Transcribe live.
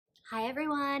Hi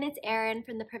everyone, it's Erin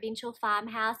from the Provincial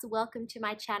Farmhouse. Welcome to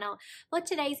my channel. For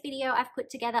today's video, I've put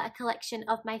together a collection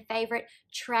of my favorite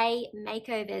tray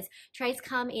makeovers. Trays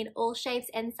come in all shapes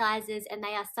and sizes, and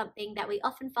they are something that we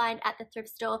often find at the thrift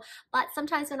store, but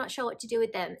sometimes we're not sure what to do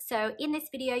with them. So in this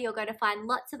video, you're going to find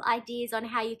lots of ideas on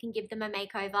how you can give them a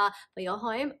makeover for your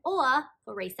home or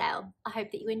for resale. I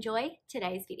hope that you enjoy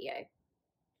today's video.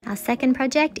 Our second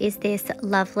project is this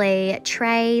lovely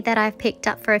tray that I've picked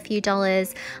up for a few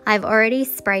dollars. I've already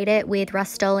sprayed it with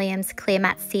Rustoleum's Clear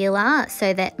Matte Sealer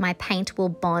so that my paint will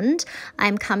bond.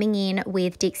 I'm coming in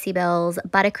with Dixie Belle's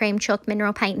Buttercream Chalk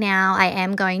Mineral Paint now. I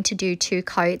am going to do 2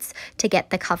 coats to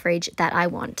get the coverage that I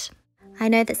want. I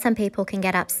know that some people can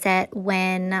get upset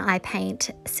when I paint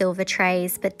silver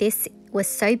trays, but this was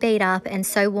so beat up and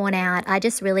so worn out, I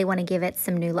just really want to give it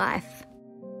some new life.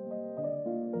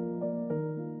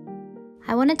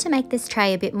 I wanted to make this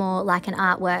tray a bit more like an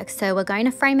artwork, so we're going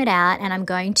to frame it out and I'm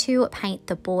going to paint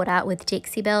the border with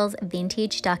Dixie Belle's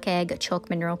Vintage Duck Egg Chalk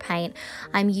Mineral Paint.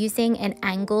 I'm using an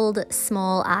angled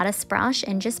small artist brush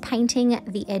and just painting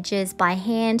the edges by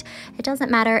hand. It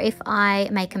doesn't matter if I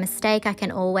make a mistake, I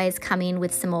can always come in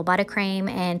with some more buttercream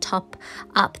and top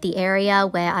up the area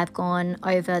where I've gone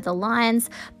over the lines,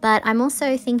 but I'm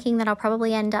also thinking that I'll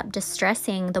probably end up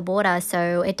distressing the border,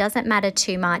 so it doesn't matter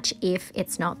too much if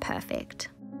it's not perfect.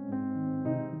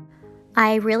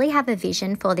 I really have a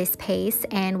vision for this piece,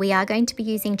 and we are going to be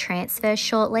using transfer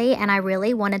shortly, and I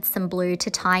really wanted some blue to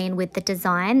tie in with the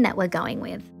design that we're going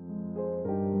with.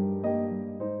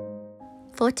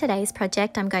 For today's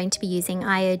project, I'm going to be using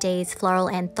IOD's Floral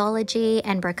Anthology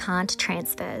and Brocante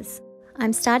transfers.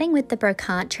 I'm starting with the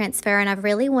Brocante transfer, and I've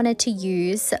really wanted to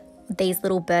use these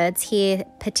little birds here,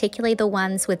 particularly the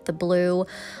ones with the blue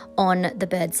on the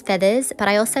bird's feathers, but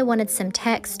I also wanted some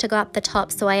text to go up the top,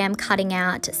 so I am cutting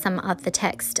out some of the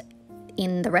text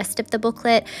in the rest of the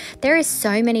booklet. There is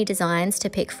so many designs to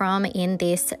pick from in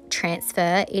this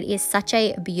transfer. It is such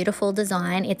a beautiful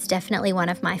design. It's definitely one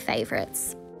of my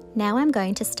favorites. Now I'm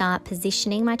going to start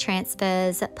positioning my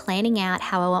transfers, planning out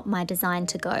how I want my design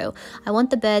to go. I want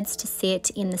the birds to sit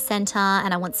in the center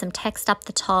and I want some text up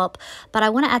the top, but I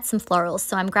want to add some florals.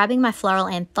 So I'm grabbing my Floral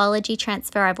Anthology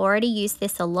transfer. I've already used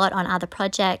this a lot on other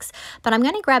projects, but I'm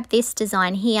going to grab this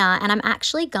design here and I'm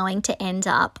actually going to end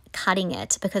up cutting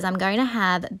it because I'm going to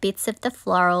have bits of the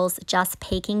florals just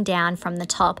peeking down from the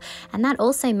top. And that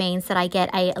also means that I get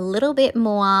a little bit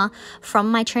more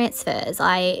from my transfers.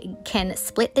 I can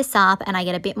split this up and I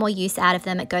get a bit more use out of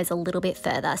them. It goes a little bit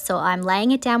further. So I'm laying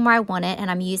it down where I want it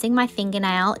and I'm using my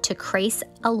fingernail to crease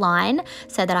a line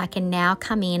so that I can now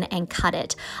come in and cut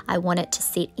it. I want it to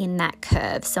sit in that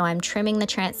curve. So I'm trimming the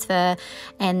transfer,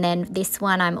 and then this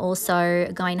one I'm also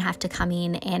going to have to come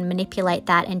in and manipulate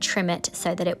that and trim it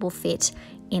so that it will fit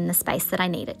in the space that I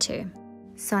need it to.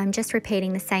 So I'm just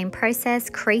repeating the same process,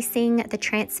 creasing the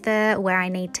transfer where I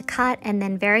need to cut, and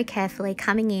then very carefully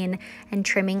coming in and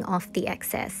trimming off the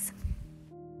excess.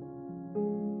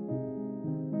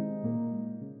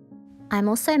 I'm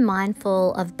also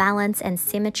mindful of balance and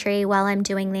symmetry while I'm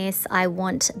doing this. I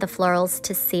want the florals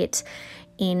to sit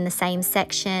in the same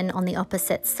section on the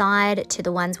opposite side to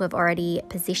the ones we've already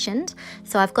positioned.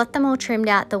 So I've got them all trimmed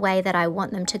out the way that I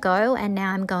want them to go, and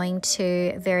now I'm going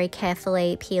to very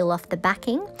carefully peel off the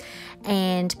backing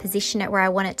and position it where I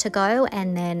want it to go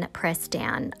and then press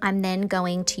down. I'm then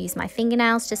going to use my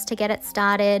fingernails just to get it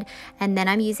started, and then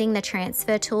I'm using the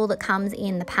transfer tool that comes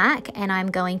in the pack and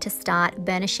I'm going to start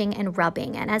burnishing and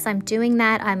rubbing. And as I'm doing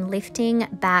that, I'm lifting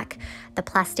back the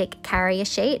plastic carrier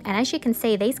sheet, and as you can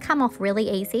see, these come off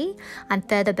really easy. I'm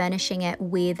further burnishing it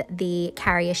with the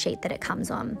carrier sheet that it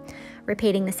comes on.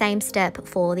 Repeating the same step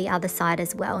for the other side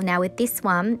as well. Now with this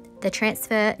one, the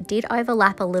transfer did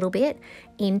overlap a little bit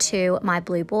into my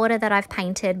blue border that I've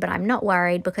painted, but I'm not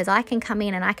worried because I can come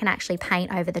in and I can actually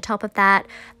paint over the top of that.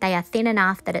 They are thin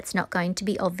enough that it's not going to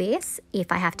be obvious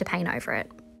if I have to paint over it.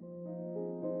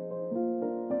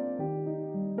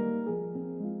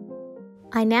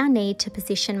 I now need to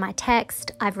position my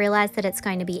text. I've realized that it's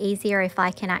going to be easier if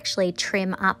I can actually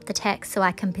trim up the text so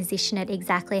I can position it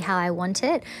exactly how I want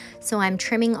it. So I'm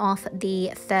trimming off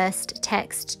the first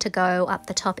text to go up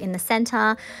the top in the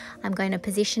center. I'm going to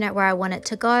position it where I want it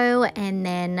to go and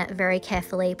then very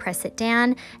carefully press it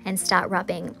down and start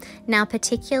rubbing. Now,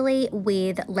 particularly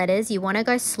with letters, you want to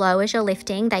go slow as you're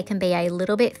lifting. They can be a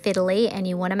little bit fiddly and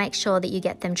you want to make sure that you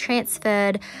get them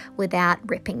transferred without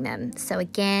ripping them. So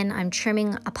again, I'm trimming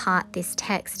trimming apart this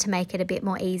text to make it a bit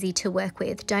more easy to work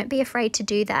with. Don't be afraid to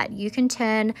do that. You can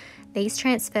turn these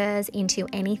transfers into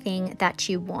anything that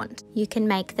you want. You can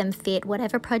make them fit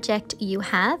whatever project you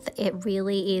have. It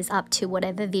really is up to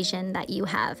whatever vision that you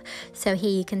have. So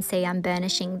here you can see I'm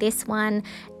burnishing this one,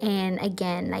 and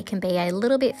again, they can be a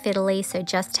little bit fiddly, so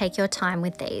just take your time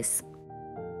with these.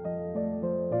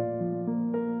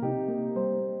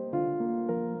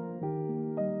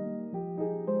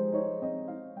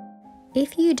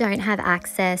 If you don't have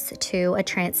access to a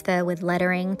transfer with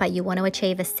lettering but you want to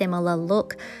achieve a similar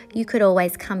look, you could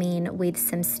always come in with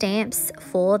some stamps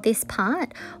for this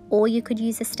part, or you could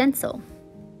use a stencil.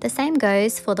 The same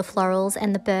goes for the florals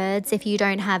and the birds. If you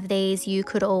don't have these, you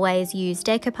could always use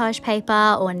decoupage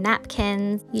paper or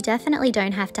napkins. You definitely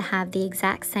don't have to have the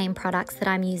exact same products that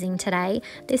I'm using today.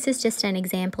 This is just an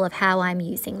example of how I'm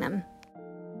using them.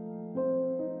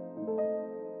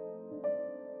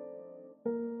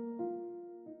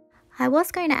 I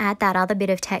was going to add that other bit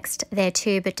of text there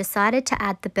too, but decided to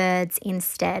add the birds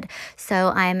instead.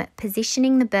 So I'm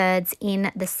positioning the birds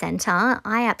in the center.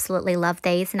 I absolutely love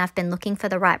these, and I've been looking for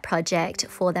the right project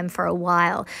for them for a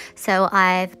while. So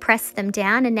I've pressed them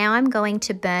down, and now I'm going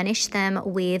to burnish them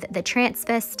with the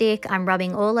transfer stick. I'm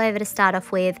rubbing all over to start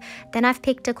off with. Then I've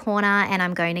picked a corner and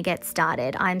I'm going to get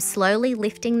started. I'm slowly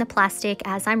lifting the plastic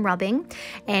as I'm rubbing,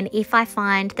 and if I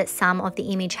find that some of the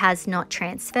image has not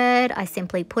transferred, I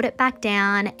simply put it back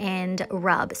down and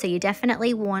rub. So you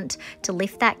definitely want to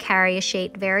lift that carrier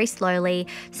sheet very slowly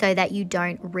so that you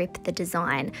don't rip the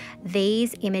design.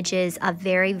 These images are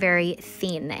very, very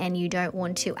thin and you don't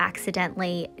want to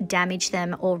accidentally damage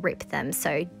them or rip them.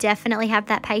 So definitely have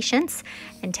that patience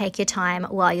and take your time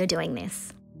while you're doing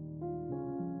this.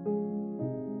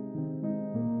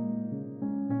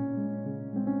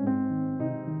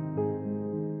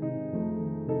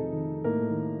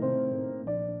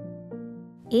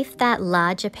 If that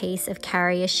larger piece of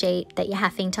carrier sheet that you're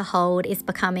having to hold is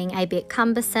becoming a bit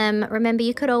cumbersome, remember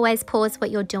you could always pause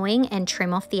what you're doing and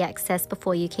trim off the excess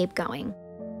before you keep going.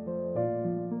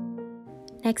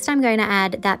 Next, I'm going to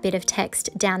add that bit of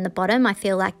text down the bottom. I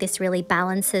feel like this really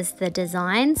balances the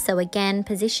design. So again,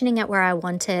 positioning it where I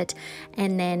want it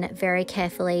and then very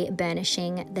carefully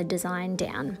burnishing the design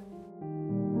down.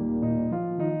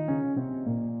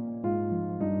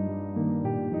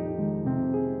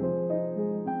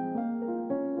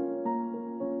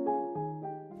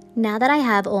 Now that I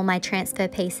have all my transfer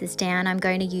pieces down, I'm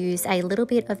going to use a little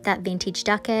bit of that vintage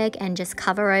duck egg and just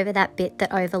cover over that bit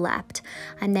that overlapped.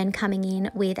 I'm then coming in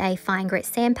with a fine grit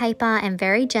sandpaper and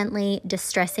very gently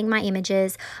distressing my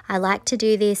images. I like to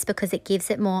do this because it gives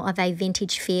it more of a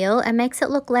vintage feel and makes it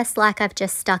look less like I've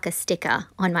just stuck a sticker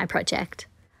on my project.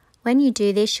 When you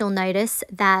do this, you'll notice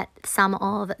that some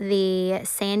of the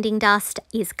sanding dust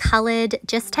is colored.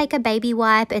 Just take a baby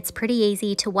wipe. It's pretty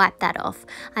easy to wipe that off.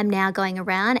 I'm now going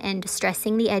around and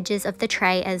distressing the edges of the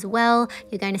tray as well.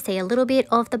 You're going to see a little bit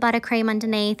of the buttercream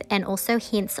underneath and also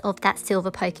hints of that silver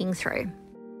poking through.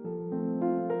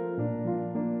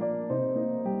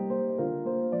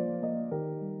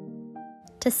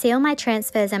 To seal my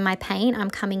transfers and my paint,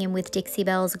 I'm coming in with Dixie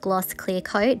Belle's Gloss Clear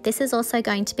Coat. This is also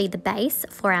going to be the base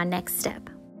for our next step.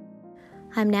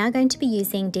 I'm now going to be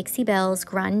using Dixie Belle's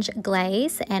Grunge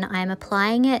Glaze, and I'm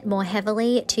applying it more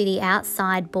heavily to the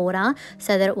outside border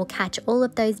so that it will catch all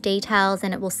of those details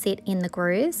and it will sit in the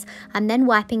grooves. I'm then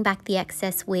wiping back the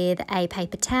excess with a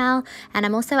paper towel, and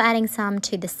I'm also adding some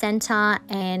to the center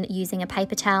and using a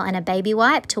paper towel and a baby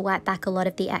wipe to wipe back a lot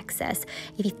of the excess.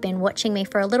 If you've been watching me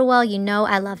for a little while, you know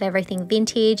I love everything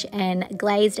vintage and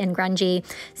glazed and grungy,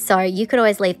 so you could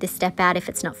always leave this step out if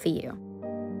it's not for you.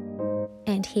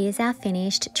 And here's our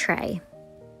finished tray.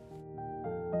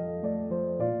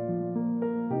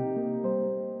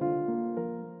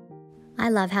 I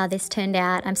love how this turned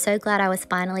out. I'm so glad I was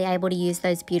finally able to use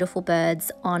those beautiful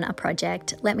birds on a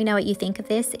project. Let me know what you think of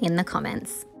this in the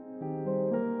comments.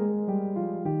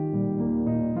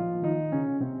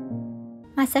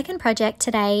 My second project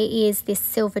today is this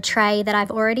silver tray that I've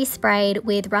already sprayed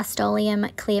with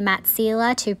Rustoleum Clear Matte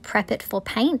Sealer to prep it for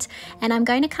paint, and I'm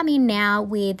going to come in now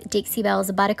with Dixie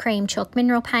Belle's Buttercream Chalk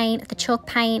Mineral Paint. The chalk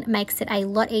paint makes it a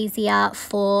lot easier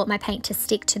for my paint to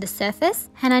stick to the surface,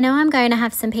 and I know I'm going to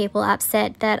have some people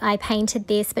upset that I painted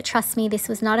this, but trust me, this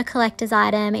was not a collector's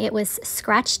item. It was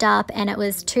scratched up and it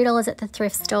was $2 at the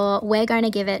thrift store. We're going to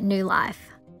give it new life.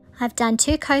 I've done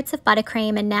 2 coats of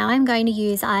buttercream, and now I'm going to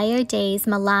use IOD's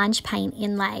Melange Paint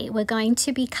Inlay. We're going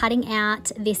to be cutting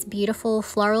out this beautiful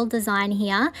floral design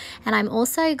here, and I'm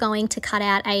also going to cut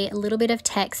out a little bit of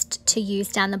text to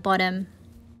use down the bottom.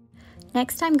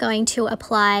 Next, I'm going to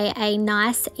apply a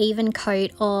nice even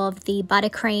coat of the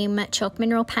buttercream chalk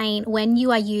mineral paint. When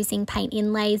you are using paint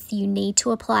inlays, you need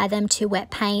to apply them to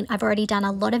wet paint. I've already done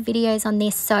a lot of videos on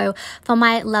this, so for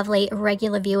my lovely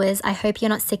regular viewers, I hope you're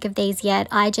not sick of these yet.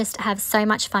 I just have so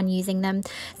much fun using them.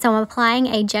 So I'm applying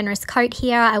a generous coat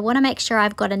here. I want to make sure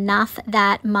I've got enough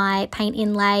that my paint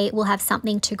inlay will have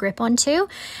something to grip onto,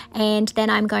 and then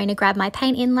I'm going to grab my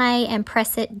paint inlay and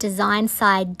press it design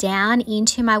side down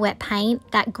into my wet paint.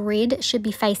 That grid should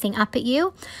be facing up at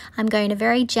you. I'm going to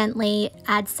very gently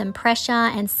add some pressure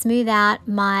and smooth out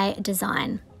my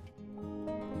design.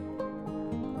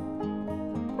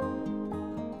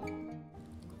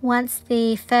 Once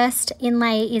the first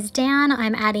inlay is down,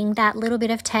 I'm adding that little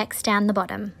bit of text down the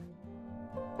bottom.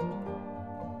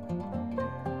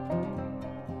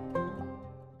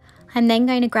 I'm then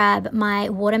going to grab my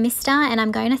water mister and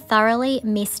I'm going to thoroughly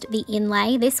mist the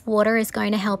inlay. This water is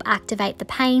going to help activate the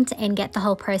paint and get the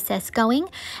whole process going.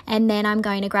 And then I'm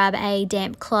going to grab a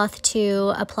damp cloth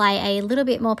to apply a little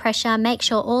bit more pressure. Make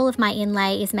sure all of my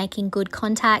inlay is making good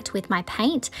contact with my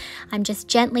paint. I'm just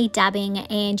gently dabbing,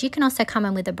 and you can also come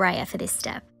in with a brayer for this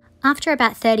step. After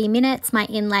about 30 minutes, my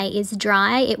inlay is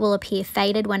dry. It will appear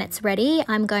faded when it's ready.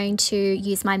 I'm going to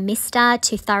use my mister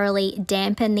to thoroughly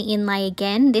dampen the inlay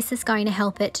again. This is going to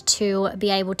help it to be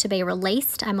able to be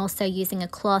released. I'm also using a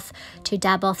cloth to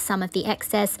dab off some of the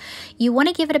excess. You want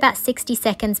to give it about 60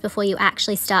 seconds before you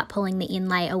actually start pulling the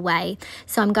inlay away.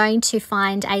 So I'm going to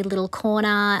find a little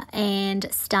corner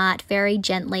and start very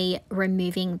gently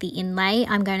removing the inlay.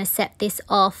 I'm going to set this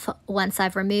off once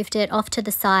I've removed it off to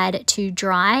the side to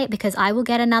dry, because I will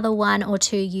get another 1 or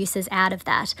 2 uses out of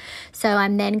that. So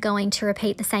I'm then going to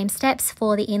repeat the same steps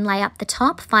for the inlay up the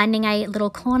top, finding a little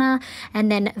corner and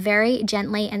then very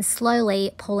gently and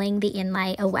slowly pulling the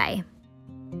inlay away.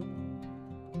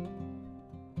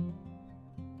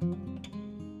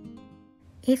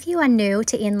 If you are new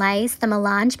to inlays, the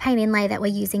melange paint inlay that we're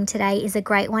using today is a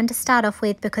great one to start off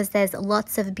with, because there's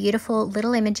lots of beautiful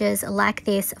little images like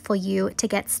this for you to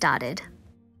get started.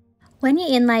 When your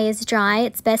inlay is dry,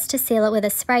 it's best to seal it with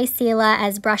a spray sealer,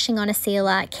 as brushing on a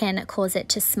sealer can cause it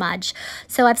to smudge.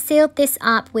 So I've sealed this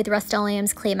up with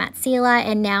Rustoleum's Clear Matte Sealer,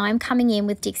 and now I'm coming in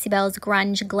with Dixie Belle's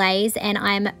Grunge Glaze, and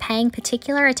I'm paying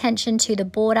particular attention to the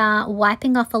border,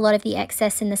 wiping off a lot of the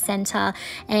excess in the center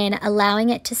and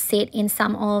allowing it to sit in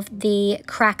some of the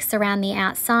cracks around the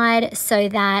outside so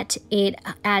that it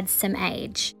adds some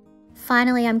age.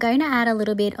 Finally, I'm going to add a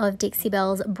little bit of Dixie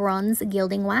Belle's Bronze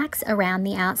Gilding Wax around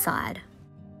the outside.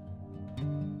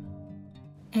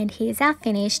 And here's our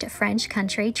finished French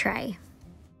country tray.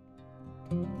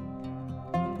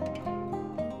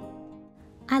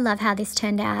 I love how this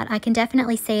turned out. I can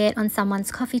definitely see it on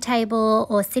someone's coffee table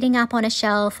or sitting up on a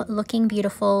shelf looking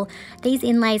beautiful. These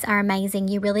inlays are amazing.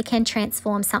 You really can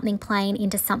transform something plain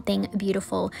into something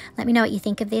beautiful. Let me know what you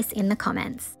think of this in the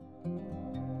comments.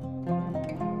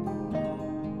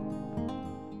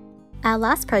 Our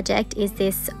last project is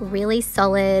this really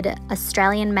solid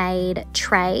Australian-made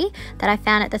tray that I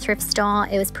found at the thrift store.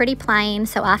 It was pretty plain,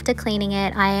 so after cleaning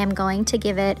it, I am going to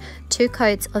give it 2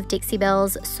 coats of Dixie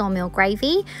Belle's Sawmill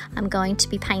Gravy. I'm going to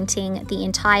be painting the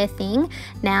entire thing.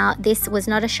 Now, this was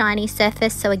not a shiny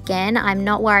surface, so again, I'm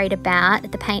not worried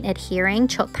about the paint adhering.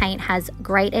 Chalk paint has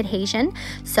great adhesion,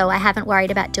 so I haven't worried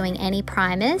about doing any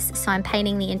primers. So I'm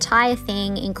painting the entire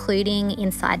thing, including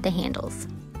inside the handles.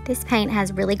 This paint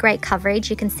has really great coverage.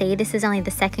 You can see this is only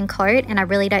the 2nd coat, and I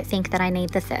really don't think that I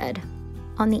need the 3rd.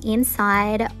 On the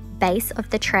inside base of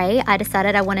the tray, I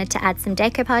decided I wanted to add some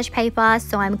decoupage paper,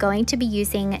 so I'm going to be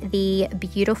using the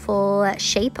beautiful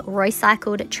sheep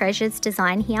Roycycled Treasures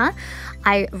design here.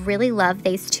 I really love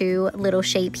these 2 little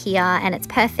sheep here, and it's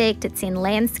perfect. It's in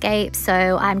landscape,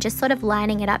 so I'm just sort of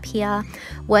lining it up here,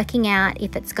 working out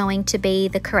if it's going to be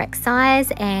the correct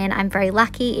size, and I'm very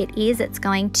lucky it is. It's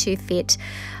going to fit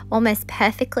almost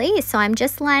perfectly. So I'm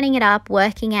just lining it up,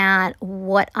 working out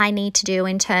what I need to do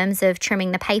in terms of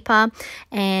trimming the paper,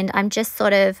 and I'm just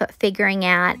sort of figuring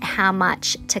out how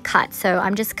much to cut. So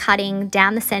I'm just cutting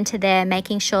down the center there,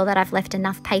 making sure that I've left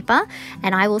enough paper,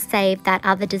 and I will save that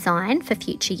other design for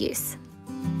future use.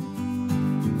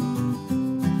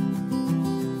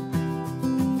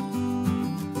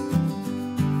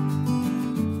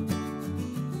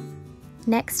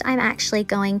 Next, I'm actually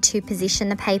going to position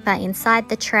the paper inside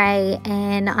the tray,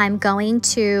 and I'm going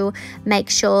to make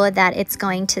sure that it's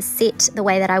going to sit the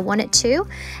way that I want it to.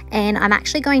 And I'm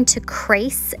actually going to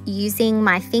crease using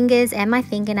my fingers and my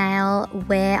fingernail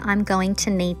where I'm going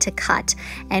to need to cut.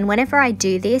 And whenever I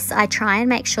do this, I try and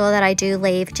make sure that I do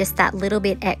leave just that little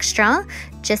bit extra,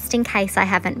 just in case I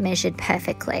haven't measured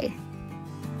perfectly.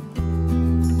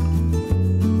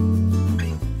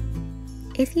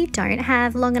 If you don't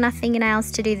have long enough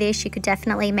fingernails to do this, you could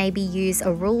definitely maybe use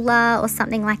a ruler or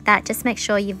something like that. Just make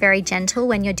sure you're very gentle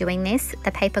when you're doing this.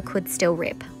 The paper could still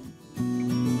rip.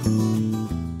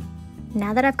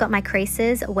 Now that I've got my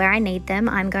creases where I need them,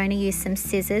 I'm going to use some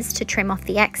scissors to trim off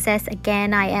the excess.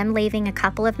 Again, I am leaving a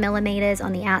couple of millimeters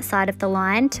on the outside of the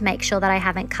line to make sure that I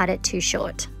haven't cut it too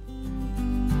short.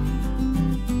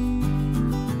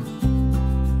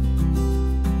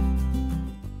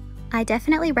 I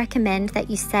definitely recommend that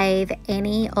you save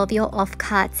any of your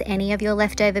offcuts, any of your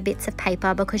leftover bits of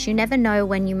paper, because you never know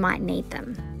when you might need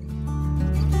them.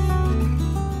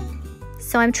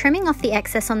 So I'm trimming off the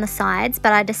excess on the sides,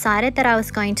 but I decided that I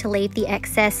was going to leave the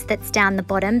excess that's down the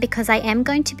bottom because I am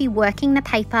going to be working the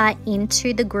paper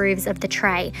into the grooves of the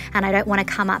tray and I don't want to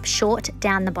come up short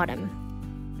down the bottom.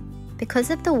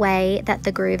 Because of the way that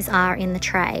the grooves are in the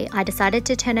tray, I decided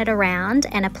to turn it around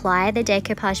and apply the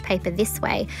decoupage paper this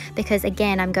way because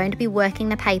again, I'm going to be working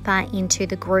the paper into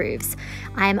the grooves.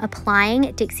 I'm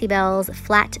applying Dixie Belle's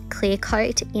flat clear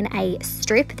coat in a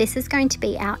strip. This is going to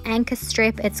be our anchor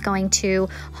strip. It's going to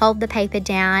hold the paper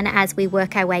down as we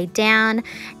work our way down,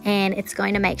 and it's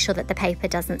going to make sure that the paper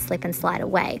doesn't slip and slide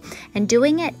away. And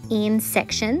doing it in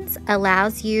sections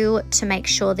allows you to make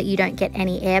sure that you don't get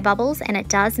any air bubbles, and it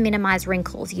does minimize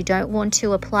wrinkles. You don't want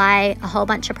to apply a whole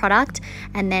bunch of product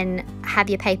and then have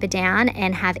your paper down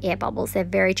and have air bubbles. They're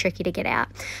very tricky to get out.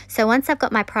 So once I've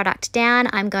got my product down,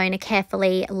 I'm going to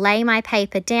carefully lay my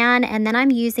paper down, and then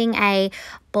I'm using a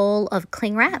ball of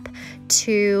cling wrap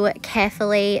to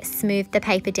carefully smooth the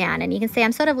paper down. And you can see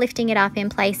I'm sort of lifting it up in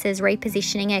places,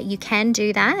 repositioning it. You can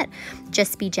do that,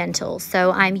 just be gentle.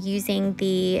 So I'm using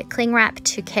the cling wrap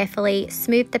to carefully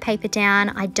smooth the paper down.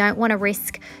 I don't want to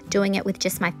risk doing it with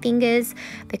just my fingers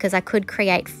because I could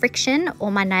create friction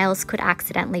or my nails could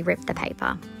accidentally rip the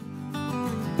paper.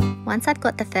 Once I've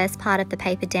got the first part of the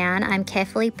paper down, I'm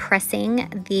carefully pressing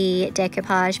the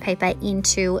decoupage paper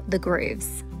into the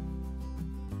grooves.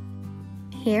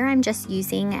 Here I'm just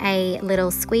using a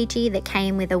little squeegee that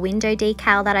came with a window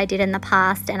decal that I did in the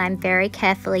past, and I'm very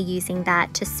carefully using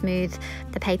that to smooth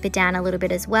the paper down a little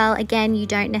bit as well. Again, you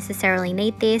don't necessarily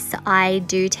need this. I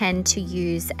do tend to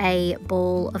use a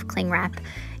ball of cling wrap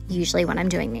usually when I'm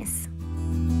doing this.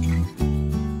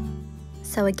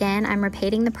 So again, I'm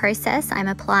repeating the process. I'm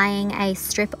applying a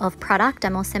strip of product.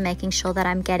 I'm also making sure that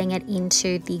I'm getting it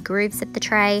into the grooves of the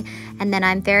tray, and then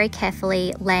I'm very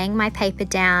carefully laying my paper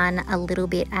down a little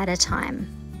bit at a time.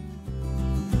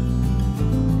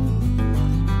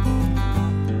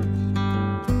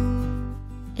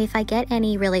 If I get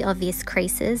any really obvious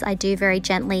creases, I do very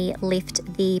gently lift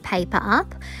the paper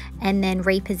up and then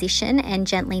reposition and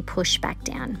gently push back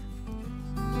down.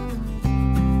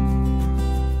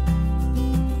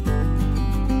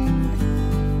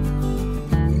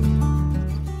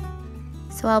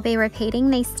 So I'll be repeating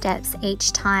these steps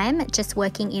each time, just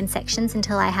working in sections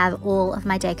until I have all of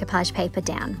my decoupage paper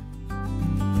down.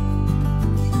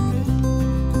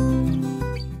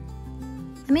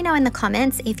 Let me know in the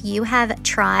comments if you have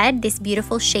tried this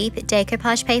beautiful sheep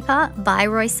decoupage paper by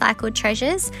Recycled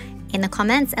Treasures in the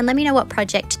comments, and let me know what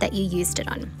project that you used it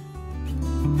on.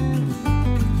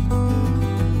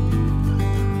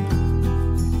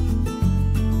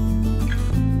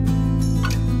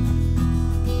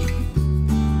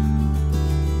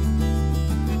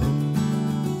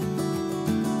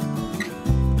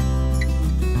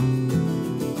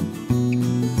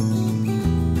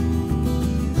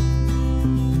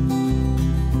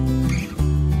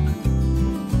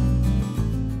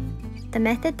 The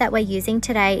method that we're using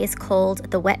today is called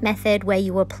the wet method, where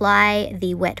you apply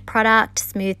the wet product,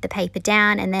 smooth the paper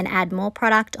down, and then add more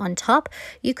product on top.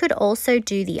 You could also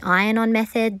do the iron-on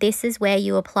method. This is where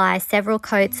you apply several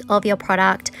coats of your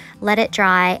product, let it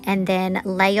dry, and then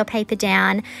lay your paper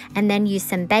down, and then use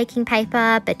some baking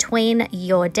paper between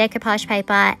your decoupage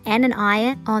paper and an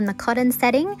iron on the cotton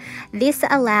setting. This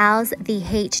allows the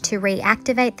heat to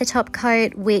reactivate the top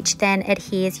coat, which then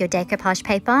adheres your decoupage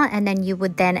paper, and then you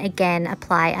would then again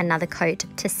apply another coat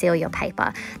to seal your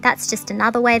paper. That's just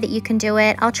another way that you can do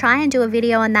it. I'll try and do a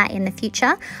video on that in the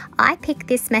future. I picked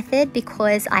this method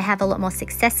because I have a lot more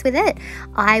success with it.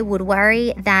 I would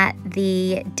worry that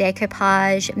the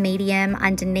decoupage medium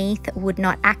underneath would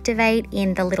not activate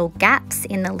in the little gaps,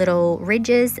 in the little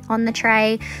ridges on the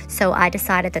tray, so I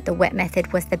decided that the wet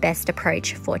method was the best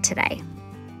approach for today.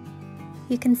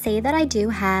 You can see that I do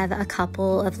have a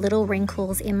couple of little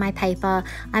wrinkles in my paper.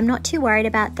 I'm not too worried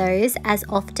about those, as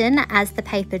often as the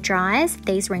paper dries,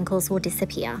 these wrinkles will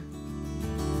disappear.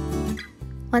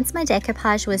 Once my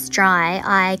decoupage was dry,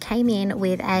 I came in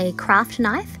with a craft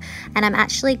knife, and I'm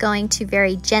actually going to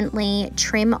very gently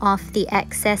trim off the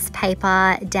excess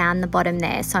paper down the bottom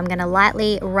there. So I'm going to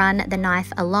lightly run the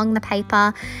knife along the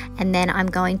paper, and then I'm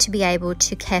going to be able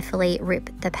to carefully rip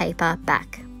the paper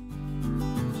back.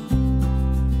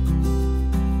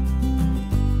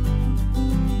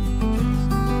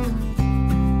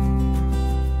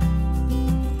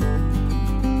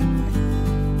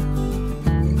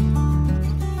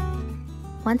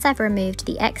 Once I've removed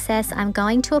the excess, I'm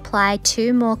going to apply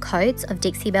 2 more coats of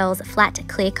Dixie Belle's flat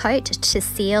clear coat to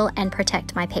seal and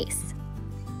protect my piece.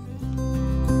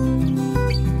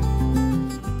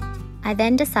 I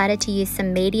then decided to use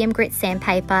some medium grit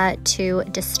sandpaper to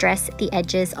distress the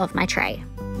edges of my tray.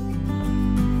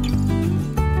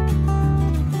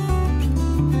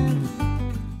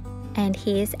 And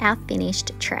here's our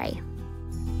finished tray.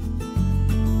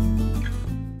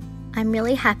 I'm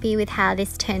really happy with how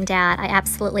this turned out. I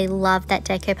absolutely love that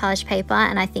decoupage paper,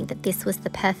 and I think that this was the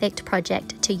perfect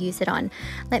project to use it on.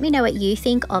 Let me know what you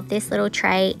think of this little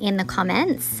tray in the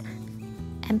comments,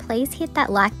 and please hit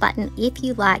that like button if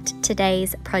you liked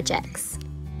today's projects.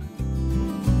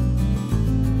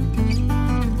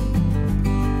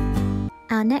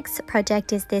 Our next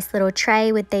project is this little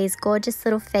tray with these gorgeous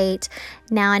little feet.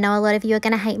 Now I know a lot of you are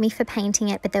going to hate me for painting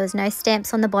it, but there was no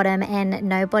stamps on the bottom, and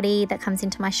nobody that comes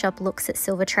into my shop looks at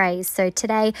silver trays. So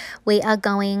today we are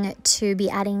going to be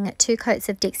adding 2 coats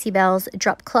of Dixie Belle's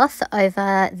drop cloth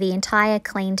over the entire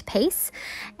cleaned piece,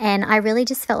 and I really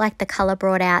just felt like the colour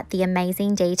brought out the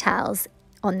amazing details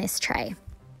on this tray.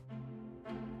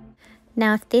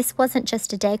 Now if this wasn't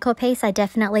just a decor piece, I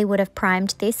definitely would have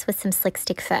primed this with some slick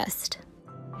stick first.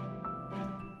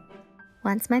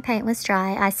 Once my paint was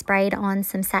dry, I sprayed on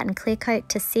some satin clear coat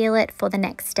to seal it for the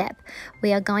next step.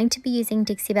 We are going to be using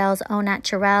Dixie Belle's Au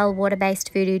Naturel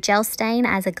water-based voodoo gel stain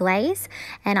as a glaze,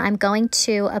 and I'm going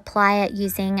to apply it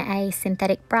using a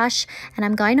synthetic brush, and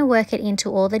I'm going to work it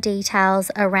into all the details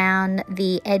around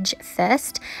the edge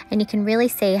first, and you can really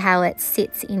see how it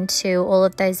sits into all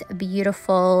of those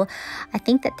beautiful, I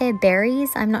think that they're berries,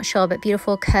 I'm not sure, but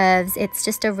beautiful curves. It's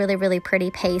just a really, really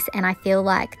pretty piece, and I feel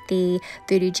like the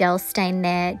voodoo gel stain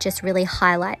there just really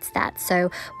highlights that. So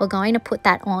we're going to put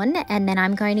that on, and then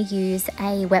I'm going to use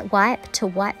a wet wipe to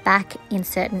wipe back in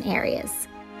certain areas.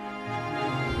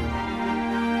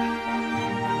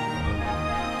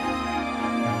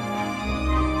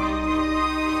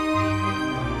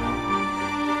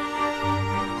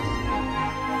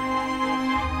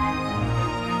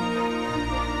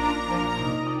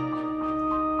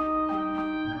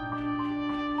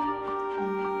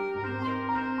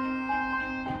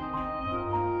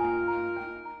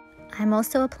 I'm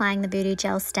also applying the voodoo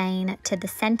gel stain to the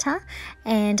center,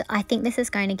 and I think this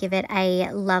is going to give it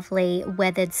a lovely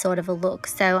weathered sort of a look.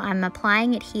 So I'm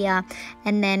applying it here,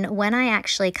 and then when I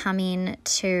actually come in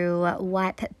to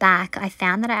wipe it back, I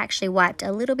found that I actually wiped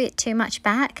a little bit too much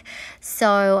back.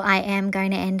 So I am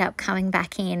going to end up coming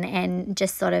back in and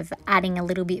just sort of adding a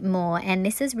little bit more. And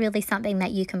this is really something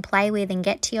that you can play with and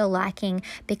get to your liking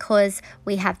because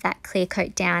we have that clear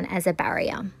coat down as a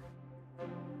barrier.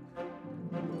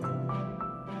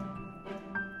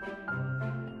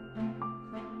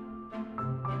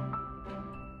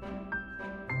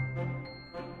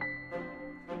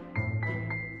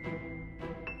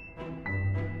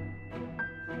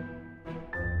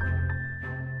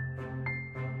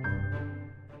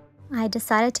 I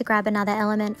decided to grab another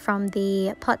element from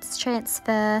the pots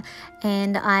transfer,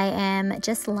 and I am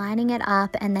just lining it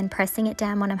up and then pressing it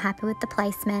down when I'm happy with the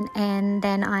placement, and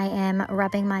then I am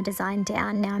rubbing my design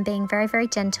down. Now I'm being very, very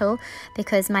gentle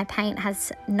because my paint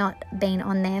has not been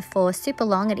on there for super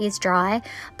long. It is dry,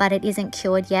 but it isn't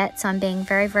cured yet, so I'm being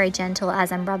very, very gentle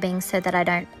as I'm rubbing so that I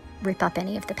don't rip up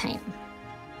any of the paint.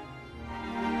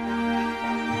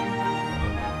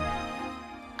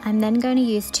 I'm then going to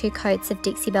use 2 coats of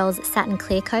Dixie Belle's Satin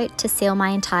Clear Coat to seal my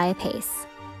entire piece.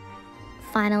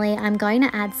 Finally, I'm going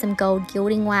to add some gold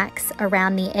gilding wax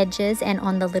around the edges and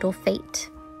on the little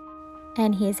feet.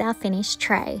 And here's our finished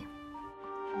tray.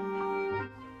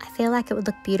 I feel like it would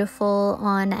look beautiful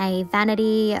on a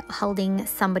vanity holding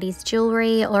somebody's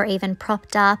jewelry, or even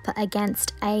propped up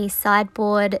against a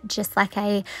sideboard, just like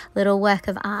a little work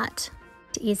of art.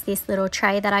 is this little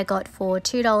tray that I got for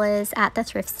 $2 at the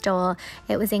thrift store.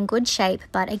 It was in good shape,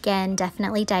 but again,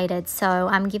 definitely dated. So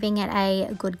I'm giving it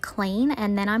a good clean,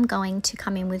 and then I'm going to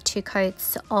come in with 2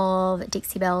 coats of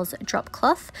Dixie Belle's drop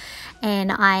cloth,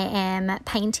 and I am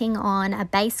painting on a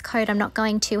base coat. I'm not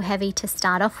going too heavy to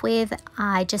start off with.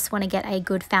 I just want to get a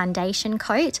good foundation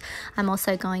coat. I'm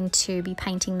also going to be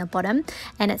painting the bottom,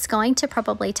 and it's going to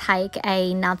probably take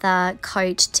another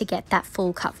coat to get that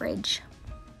full coverage.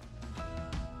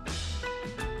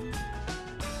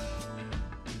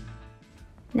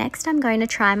 Next, I'm going to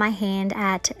try my hand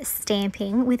at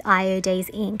stamping with IOD's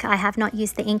ink. I have not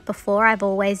used the ink before. I've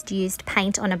always used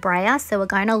paint on a brayer. So we're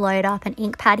going to load up an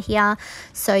ink pad here.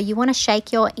 So you want to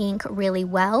shake your ink really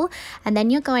well, and then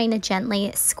you're going to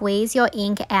gently squeeze your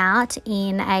ink out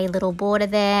in a little border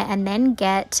there, and then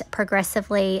get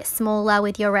progressively smaller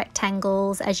with your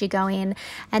rectangles as you go in.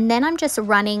 And then I'm just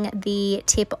running the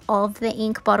tip of the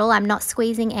ink bottle. I'm not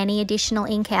squeezing any additional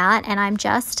ink out, and I'm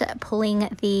just pulling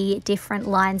the different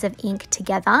lines of ink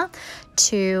together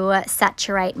to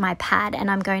saturate my pad, and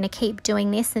I'm going to keep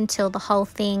doing this until the whole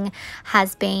thing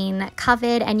has been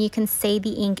covered and you can see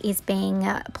the ink is being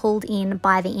pulled in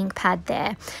by the ink pad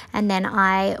there, and then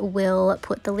I will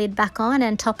put the lid back on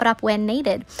and top it up when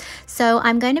needed. So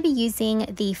I'm going to be using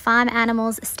the Farm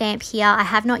Animals stamp here. I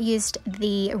have not used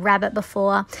the rabbit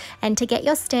before, and to get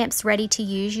your stamps ready to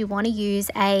use, you want to use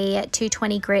a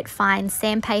 220 grit fine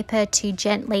sandpaper to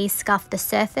gently scuff the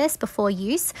surface before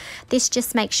use. This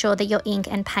just makes sure that your ink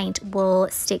and paint will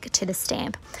stick to the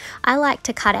stamp. I like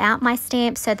to cut out my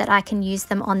stamps so that I can use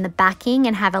them on the backing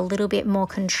and have a little bit more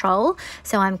control,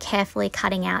 so I'm carefully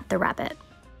cutting out the rabbit.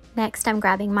 Next, I'm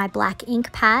grabbing my black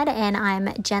ink pad and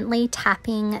I'm gently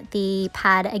tapping the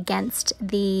pad against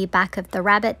the back of the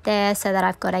rabbit there so that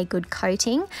I've got a good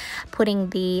coating, putting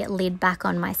the lid back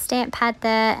on my stamp pad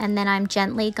there, and then I'm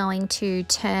gently going to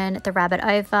turn the rabbit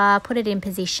over, put it in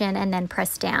position, and then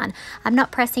press down. I'm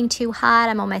not pressing too hard,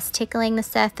 I'm almost tickling the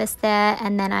surface there,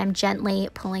 and then I'm gently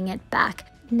pulling it back.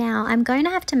 Now I'm going to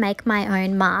have to make my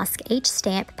own mask. Each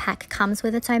stamp pack comes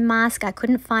with its own mask. I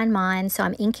couldn't find mine, so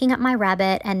I'm inking up my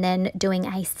rabbit and then doing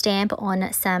a stamp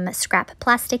on some scrap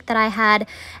plastic that I had,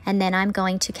 and then I'm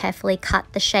going to carefully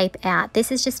cut the shape out. This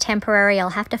is just temporary. I'll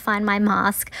have to find my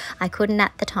mask. I couldn't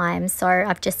at the time, so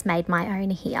I've just made my own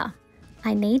here.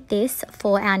 I need this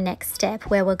for our next step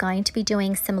where we're going to be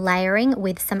doing some layering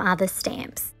with some other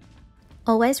stamps.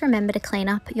 Always remember to clean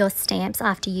up your stamps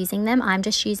after using them. I'm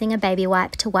just using a baby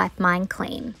wipe to wipe mine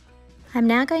clean. I'm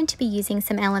now going to be using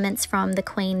some elements from the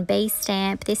Queen Bee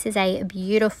stamp. This is a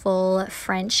beautiful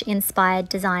French inspired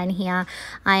design here.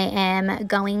 I am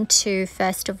going to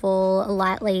first of all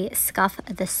lightly scuff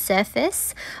the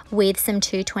surface with some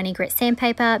 220 grit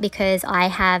sandpaper because I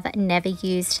have never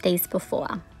used these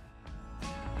before.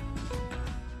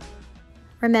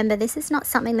 Remember, this is not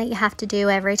something that you have to do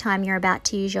every time you're about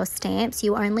to use your stamps.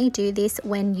 You only do this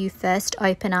when you first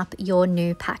open up your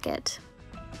new packet.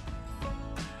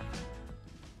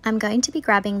 I'm going to be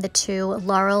grabbing the 2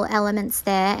 laurel elements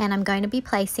there, and I'm going to be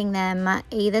placing them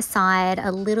either side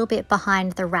a little bit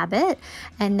behind the rabbit,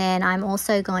 and then I'm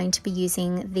also going to be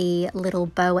using the little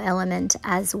bow element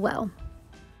as well.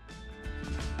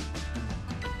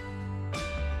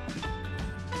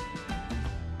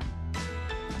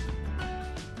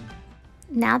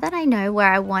 Now that I know where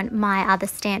I want my other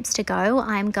stamps to go,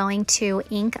 I'm going to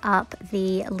ink up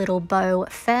the little bow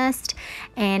first,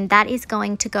 and that is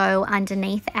going to go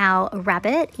underneath our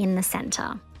rabbit in the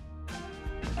center.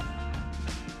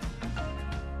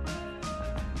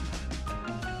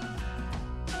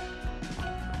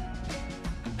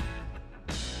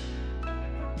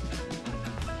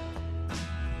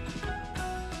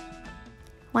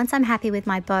 Once I'm happy with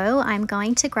my bow, I'm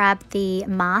going to grab the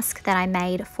mask that I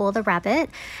made for the rabbit,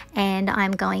 and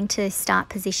I'm going to start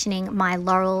positioning my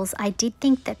laurels. I did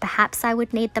think that perhaps I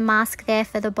would need the mask there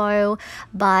for the bow,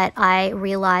 but I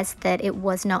realized that it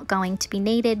was not going to be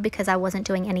needed because I wasn't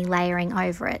doing any layering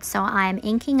over it. So I'm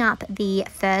inking up the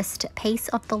first piece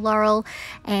of the laurel,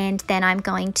 and then I'm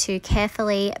going to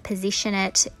carefully position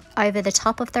it over the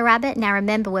top of the rabbit. Now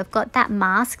remember, we've got that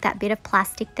mask, that bit of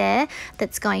plastic there,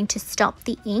 that's going to stop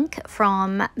the ink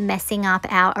from messing up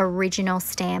our original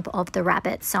stamp of the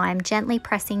rabbit. So I'm gently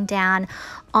pressing down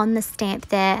on the stamp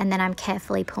there, and then I'm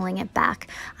carefully pulling it back.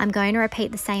 I'm going to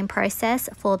repeat the same process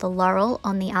for the laurel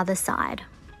on the other side.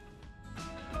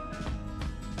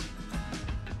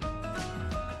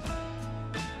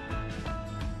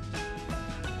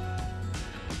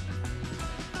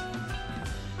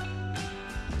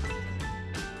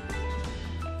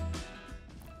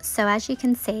 So as you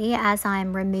can see, as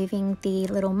I'm removing the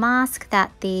little mask,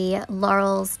 that the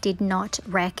laurels did not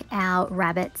wreck our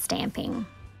rabbit stamping.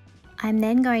 I'm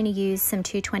then going to use some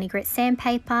 220 grit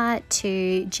sandpaper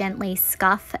to gently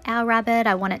scuff our rabbit.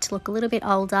 I want it to look a little bit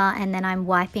older, and then I'm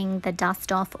wiping the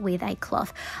dust off with a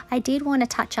cloth. I did want to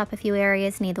touch up a few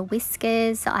areas near the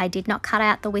whiskers. I did not cut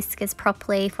out the whiskers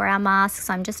properly for our mask,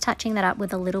 so I'm just touching that up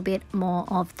with a little bit more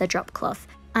of the drop cloth.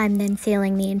 I'm then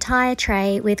sealing the entire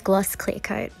tray with gloss clear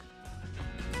coat.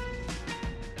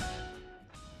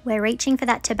 We're reaching for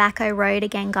that tobacco road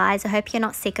again, guys. I hope you're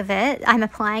not sick of it. I'm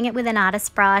applying it with an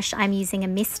artist brush. I'm using a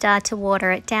mister to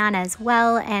water it down as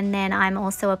well, and then I'm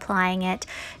also applying it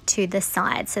to the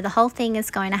side. So the whole thing is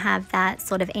going to have that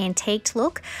sort of antiqued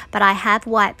look, but I have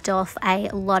wiped off a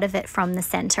lot of it from the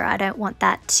center. I don't want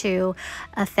that to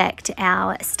affect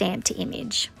our stamped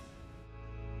image.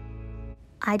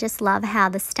 I just love how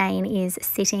the stain is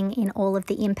sitting in all of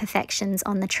the imperfections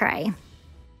on the tray.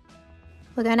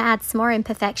 We're going to add some more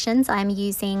imperfections. I'm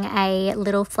using a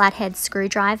little flathead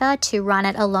screwdriver to run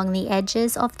it along the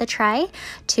edges of the tray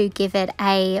to give it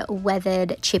a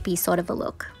weathered, chippy sort of a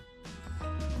look.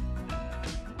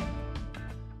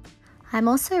 I'm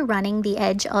also running the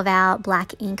edge of our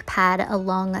black ink pad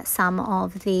along some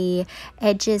of the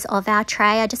edges of our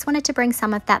tray. I just wanted to bring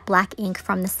some of that black ink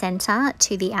from the center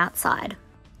to the outside.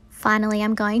 Finally,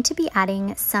 I'm going to be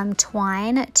adding some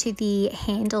twine to the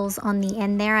handles on the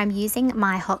end there. I'm using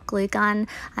my hot glue gun.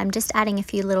 I'm just adding a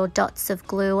few little dots of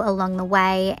glue along the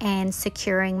way and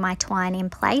securing my twine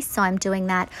in place. So I'm doing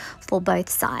that for both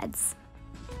sides.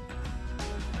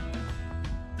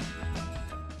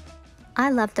 I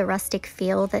love the rustic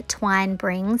feel that twine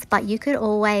brings, but you could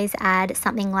always add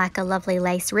something like a lovely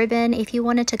lace ribbon if you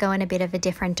wanted to go in a bit of a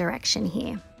different direction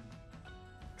here.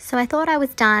 So I thought I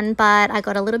was done, but I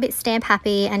got a little bit stamp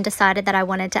happy and decided that I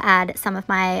wanted to add some of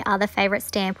my other favorite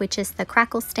stamp, which is the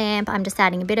crackle stamp. I'm just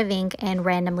adding a bit of ink and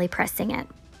randomly pressing it.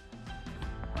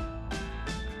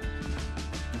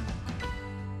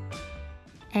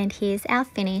 And here's our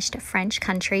finished French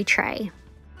country tray.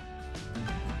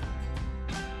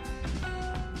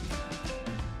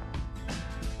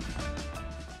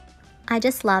 I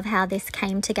just love how this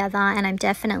came together, and I'm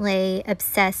definitely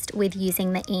obsessed with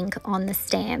using the ink on the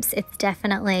stamps. It's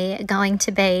definitely going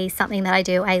to be something that I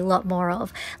do a lot more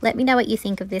of. Let me know what you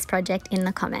think of this project in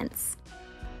the comments.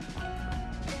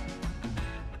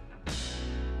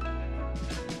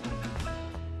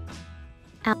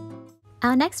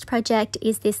 Our next project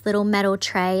is this little metal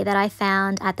tray that I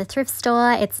found at the thrift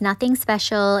store. It's nothing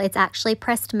special. It's actually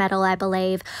pressed metal, I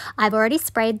believe. I've already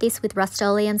sprayed this with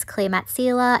Rustoleum's Clear Matte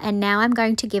Sealer, and now I'm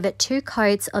going to give it 2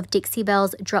 coats of Dixie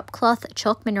Belle's Drop Cloth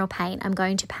Chalk Mineral Paint. I'm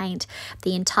going to paint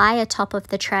the entire top of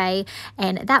the tray,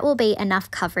 and that will be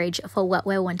enough coverage for what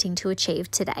we're wanting to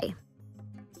achieve today.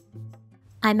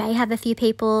 I may have a few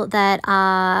people that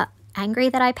are angry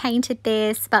that I painted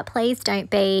this, but please don't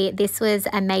be. This was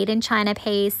a made in China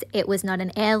piece. It was not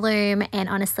an heirloom, and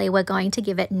honestly, we're going to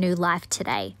give it new life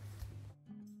today.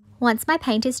 Once my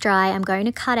paint is dry, I'm going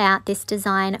to cut out this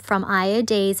design from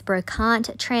IOD's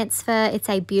Brocante Transfer. It's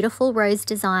a beautiful rose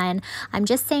design. I'm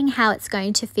just seeing how it's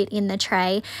going to fit in the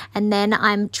tray, and then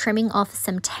I'm trimming off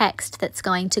some text that's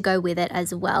going to go with it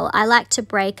as well. I like to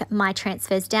break my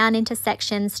transfers down into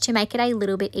sections to make it a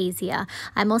little bit easier.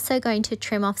 I'm also going to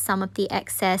trim off some of the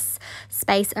excess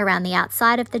space around the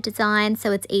outside of the design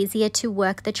so it's easier to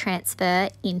work the transfer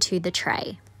into the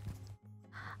tray.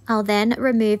 I'll then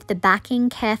remove the backing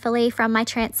carefully from my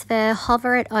transfer,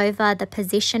 hover it over the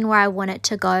position where I want it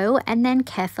to go, and then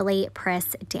carefully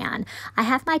press down. I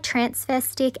have my transfer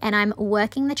stick and I'm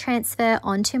working the transfer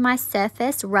onto my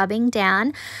surface, rubbing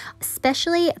down,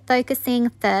 especially focusing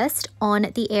first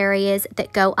on the areas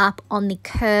that go up on the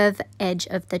curve edge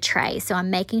of the tray. So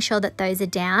I'm making sure that those are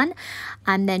down.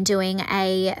 I'm then doing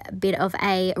a bit of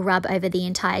a rub over the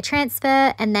entire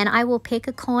transfer, and then I will pick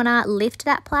a corner, lift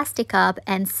that plastic up,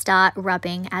 and start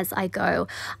rubbing as I go.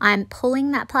 I'm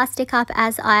pulling that plastic up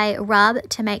as I rub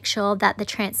to make sure that the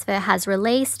transfer has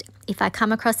released. If I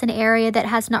come across an area that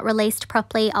has not released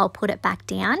properly, I'll put it back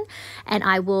down and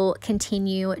I will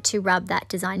continue to rub that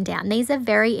design down. These are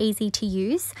very easy to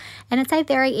use, and it's a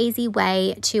very easy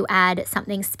way to add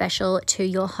something special to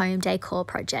your home decor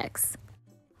projects.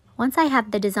 Once I have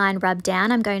the design rubbed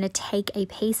down, I'm going to take a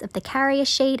piece of the carrier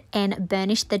sheet and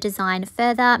burnish the design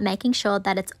further, making sure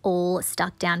that it's all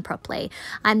stuck down properly.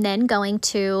 I'm then going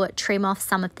to trim off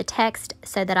some of the text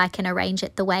so that I can arrange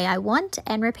it the way I want,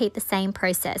 and repeat the same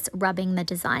process, rubbing the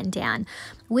design down.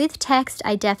 With text,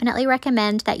 I definitely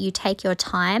recommend that you take your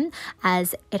time,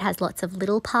 as it has lots of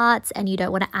little parts and you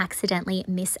don't want to accidentally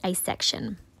miss a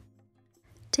section.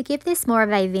 To give this more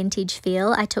of a vintage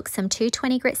feel, I took some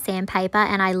 220 grit sandpaper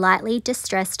and I lightly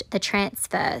distressed the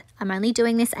transfer. I'm only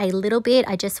doing this a little bit.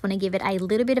 I just want to give it a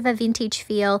little bit of a vintage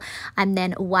feel. I'm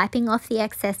then wiping off the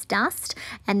excess dust,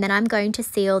 and then I'm going to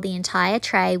seal the entire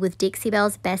tray with Dixie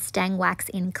Belle's Best Dang Wax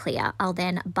in clear. I'll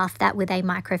then buff that with a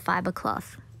microfiber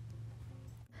cloth.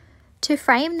 To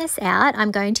frame this out, I'm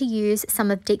going to use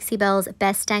some of Dixie Belle's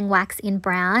Best Dang Wax in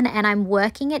brown, and I'm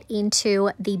working it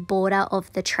into the border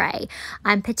of the tray.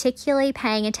 I'm particularly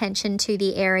paying attention to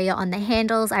the area on the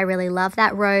handles. I really love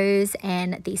that rose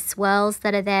and the swirls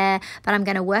that are there, but I'm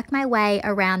going to work my way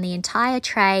around the entire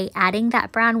tray, adding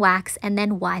that brown wax and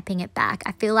then wiping it back.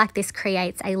 I feel like this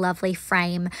creates a lovely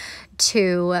frame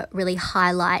to really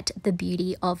highlight the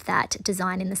beauty of that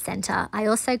design in the center. I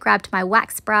also grabbed my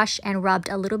wax brush and rubbed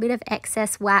a little bit of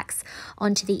excess wax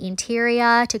onto the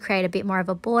interior to create a bit more of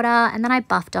a border, and then I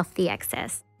buffed off the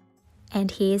excess. And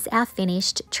here's our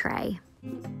finished tray.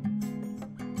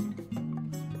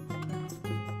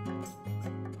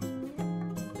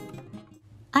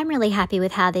 I'm really happy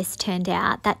with how this turned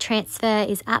out. That transfer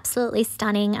is absolutely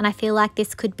stunning, and I feel like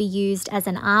this could be used as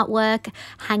an artwork,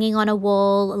 hanging on a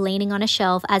wall, leaning on a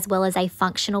shelf, as well as a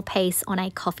functional piece on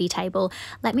a coffee table.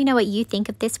 Let me know what you think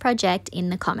of this project in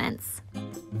the comments.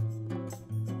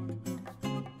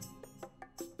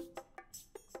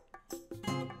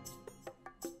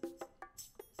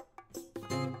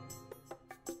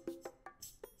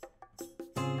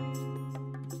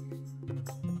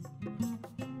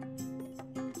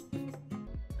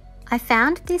 I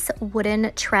found this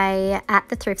wooden tray at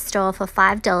the thrift store for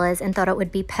 $5 and thought it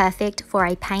would be perfect for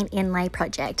a paint inlay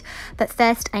project. But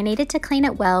first, I needed to clean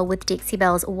it well with Dixie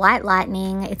Belle's White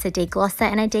Lightning. It's a deglosser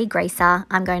and a degreaser.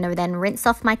 I'm going to then rinse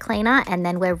off my cleaner, and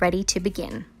then we're ready to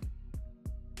begin.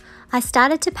 I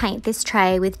started to paint this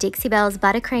tray with Dixie Belle's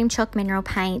Buttercream Chalk Mineral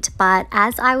Paint, but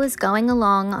as I was going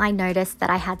along, I noticed that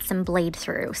I had some bleed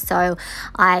through, so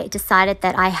I decided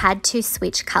that I had to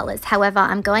switch colors. However,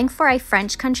 I'm going for a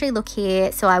French country look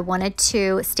here, so I wanted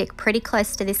to stick pretty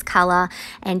close to this color,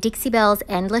 and Dixie Belle's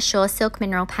Endless Shore Silk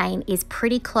Mineral Paint is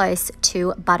pretty close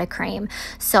to Buttercream.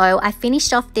 So I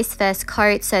finished off this first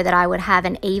coat so that I would have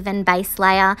an even base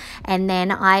layer, and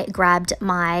then I grabbed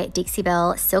my Dixie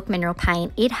Belle Silk Mineral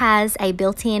Paint. It has a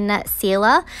built-in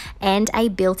sealer and a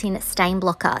built-in stain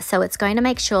blocker, so it's going to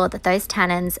make sure that those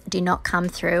tannins do not come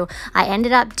through. I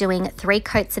ended up doing 3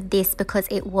 coats of this because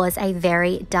it was a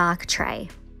very dark tray.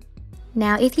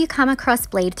 Now, if you come across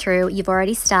bleed through, you've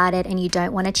already started and you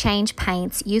don't want to change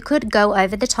paints, you could go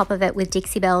over the top of it with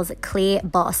Dixie Belle's Clear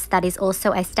Boss. That is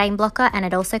also a stain blocker, and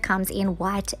it also comes in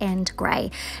white and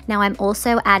grey. Now, I'm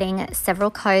also adding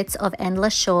several coats of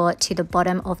Endless Shore to the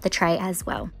bottom of the tray as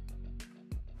well.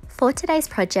 For today's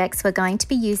projects, we're going to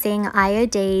be using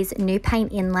IOD's new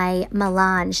paint inlay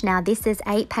Melange. Now, this is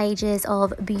 8 pages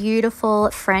of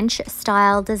beautiful French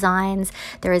style designs.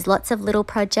 There is lots of little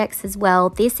projects as well.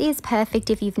 This is perfect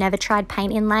if you've never tried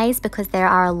paint inlays because there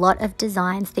are a lot of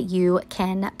designs that you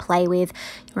can play with.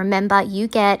 Remember, you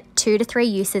get 2 to 3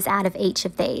 uses out of each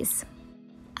of these.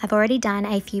 I've already done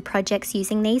a few projects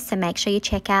using these, so make sure you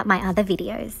check out my other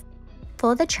videos.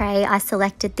 For the tray, I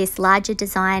selected this larger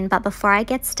design, but before I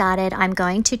get started, I'm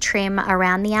going to trim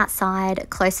around the outside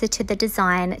closer to the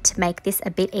design to make this a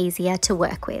bit easier to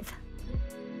work with.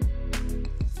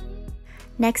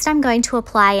 Next, I'm going to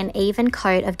apply an even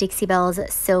coat of Dixie Belle's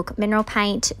Silk Mineral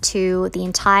Paint to the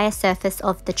entire surface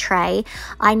of the tray.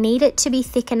 I need it to be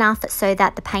thick enough so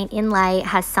that the paint inlay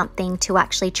has something to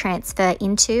actually transfer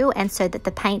into, and so that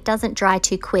the paint doesn't dry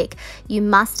too quick. You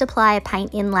must apply a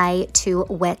paint inlay to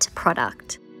wet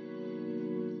product.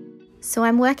 So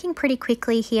I'm working pretty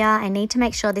quickly here. I need to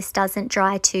make sure this doesn't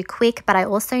dry too quick, but I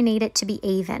also need it to be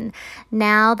even.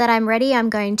 Now that I'm ready, I'm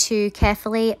going to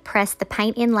carefully press the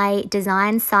paint inlay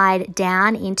design side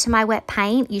down into my wet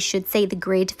paint. You should see the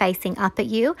grid facing up at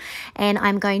you, and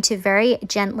I'm going to very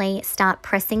gently start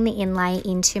pressing the inlay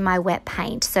into my wet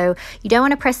paint. So you don't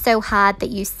want to press so hard that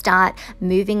you start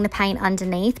moving the paint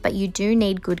underneath, but you do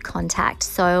need good contact.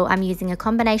 So I'm using a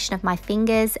combination of my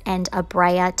fingers and a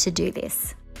brayer to do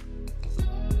this.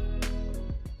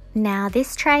 Now,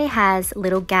 this tray has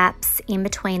little gaps in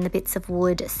between the bits of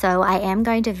wood, so I am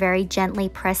going to very gently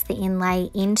press the inlay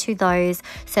into those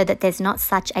so that there's not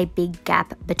such a big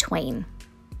gap between.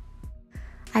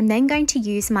 I'm then going to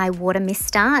use my water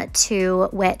mister to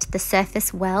wet the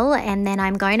surface well, and then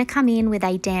I'm going to come in with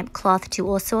a damp cloth to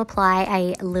also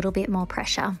apply a little bit more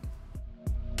pressure.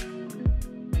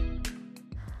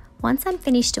 Once I'm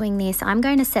finished doing this, I'm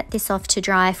going to set this off to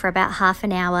dry for about half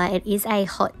an hour. It is a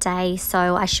hot day,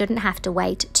 so I shouldn't have to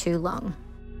wait too long.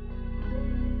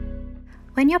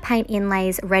 When your paint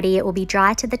inlay's ready, it will be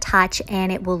dry to the touch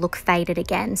and it will look faded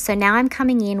again. So now I'm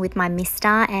coming in with my mister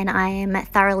and I am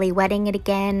thoroughly wetting it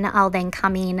again. I'll then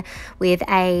come in with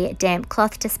a damp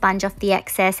cloth to sponge off the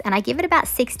excess, and I give it about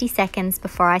 60 seconds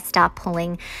before I start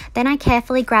pulling. Then I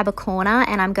carefully grab a corner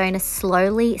and I'm going to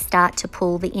slowly start to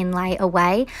pull the inlay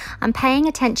away. I'm paying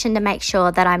attention to make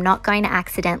sure that I'm not going to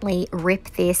accidentally rip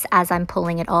this as I'm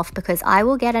pulling it off, because I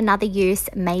will get another use,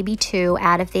 maybe two,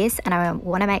 out of this, and I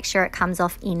want to make sure it comes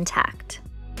off intact.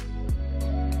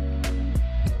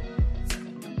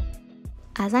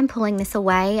 As I'm pulling this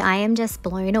away, I am just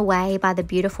blown away by the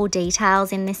beautiful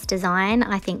details in this design.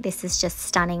 I think this is just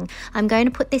stunning. I'm going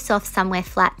to put this off somewhere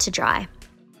flat to dry.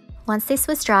 Once this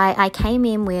was dry, I came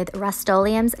in with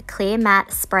Rustoleum's Clear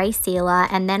Matte Spray Sealer,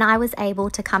 and then I was able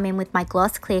to come in with my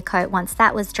gloss clear coat once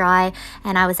that was dry,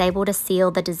 and I was able to seal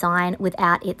the design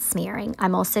without it smearing.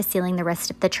 I'm also sealing the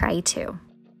rest of the tray too.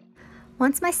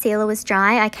 Once my sealer was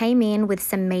dry, I came in with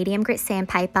some medium grit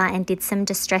sandpaper and did some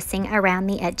distressing around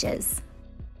the edges.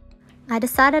 I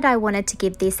decided I wanted to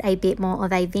give this a bit more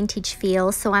of a vintage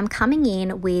feel, so I'm coming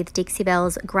in with Dixie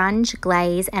Belle's Grunge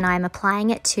Glaze and I'm applying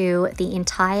it to the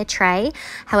entire tray.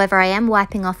 However, I am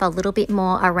wiping off a little bit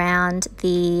more around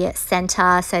the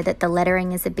center so that the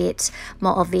lettering is a bit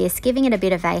more obvious, giving it a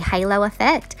bit of a halo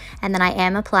effect, and then I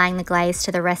am applying the glaze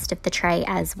to the rest of the tray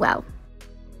as well.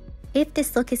 If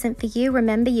this look isn't for you,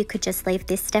 remember you could just leave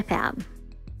this step out.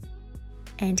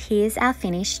 And here's our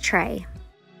finished tray.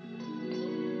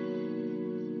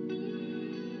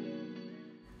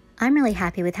 I'm really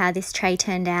happy with how this tray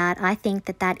turned out. I think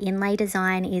that that inlay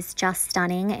design is just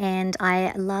stunning, and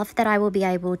I love that I will be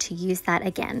able to use that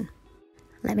again.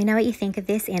 Let me know what you think of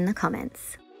this in the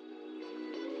comments.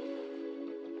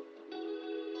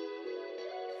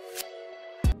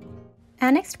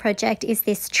 Our next project is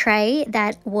this tray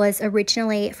that was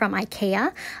originally from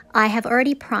IKEA. I have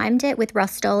already primed it with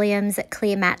Rustoleum's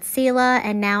Clear Matte Sealer,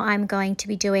 and now I'm going to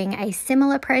be doing a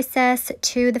similar process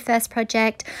to the first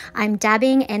project. I'm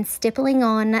dabbing and stippling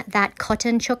on that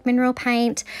cotton chalk mineral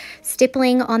paint.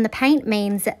 Stippling on the paint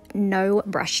means no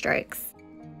brush strokes.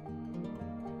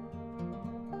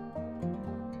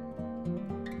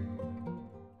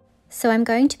 So I'm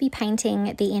going to be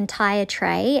painting the entire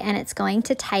tray, and it's going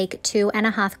to take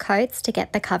 2.5 coats to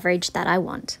get the coverage that I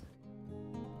want.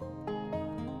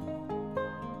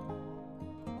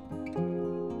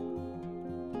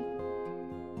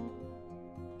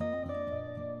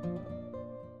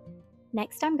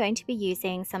 Next, I'm going to be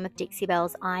using some of Dixie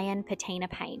Belle's Iron Patina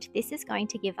Paint. This is going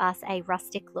to give us a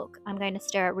rustic look. I'm going to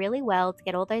stir it really well to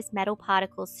get all those metal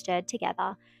particles stirred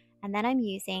together, and then I'm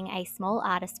using a small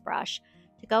artist brush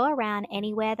to go around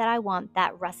anywhere that I want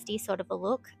that rusty sort of a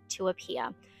look to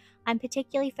appear. I'm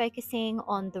particularly focusing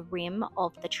on the rim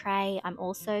of the tray. I'm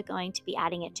also going to be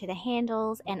adding it to the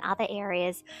handles and other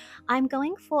areas. I'm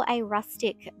going for a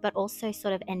rustic but also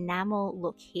sort of enamel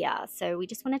look here. So we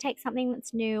just want to take something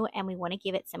that's new and we want to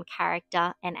give it some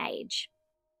character and age.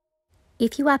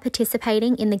 If you are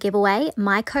participating in the giveaway,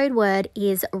 my code word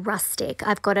is rustic.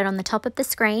 I've got it on the top of the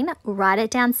screen. Write it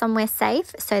down somewhere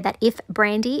safe so that if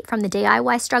Brandy from the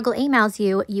DIY Struggle emails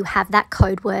you, you have that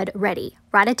code word ready.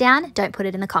 Write it down, don't put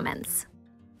it in the comments.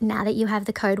 Now that you have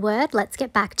the code word, let's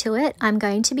get back to it. I'm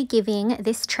going to be giving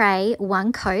this tray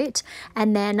one coat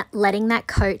and then letting that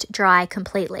coat dry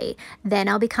completely. Then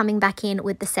I'll be coming back in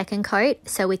with the second coat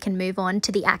so we can move on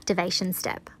to the activation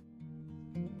step.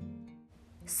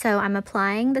 So I'm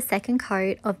applying the second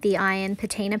coat of the Iron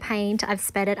Patina Paint. I've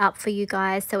sped it up for you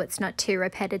guys so it's not too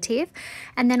repetitive.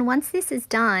 And then once this is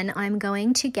done, I'm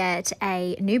going to get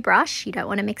a new brush. You don't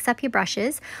want to mix up your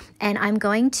brushes. And I'm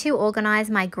going to organize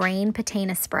my green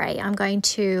patina spray. I'm going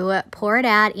to pour it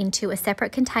out into a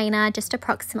separate container, just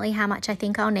approximately how much I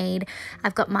think I'll need.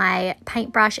 I've got my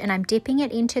paintbrush and I'm dipping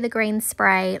it into the green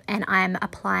spray and I'm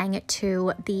applying it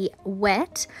to the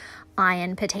wet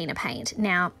Iron Patina Paint.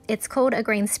 Now, it's called a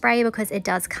green spray because it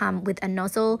does come with a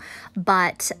nozzle,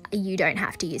 but you don't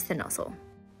have to use the nozzle.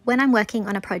 When I'm working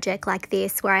on a project like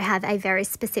this where I have a very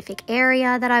specific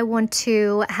area that I want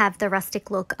to have the rustic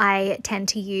look, I tend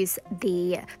to use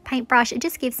the paintbrush. It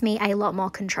just gives me a lot more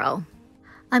control.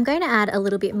 I'm going to add a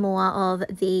little bit more of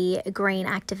the green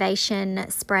activation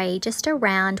spray just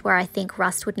around where I think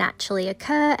rust would naturally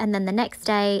occur, and then the next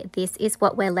day this is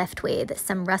what we're left with,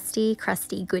 some rusty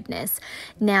crusty goodness.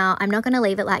 Now I'm not going to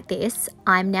leave it like this.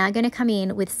 I'm now going to come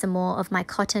in with some more of my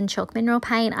cotton chalk mineral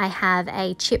paint. I have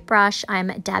a chip brush. I'm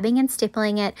dabbing and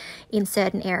stippling it in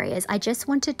certain areas. I just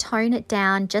want to tone it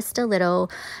down just a little,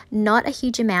 not a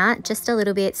huge amount, just a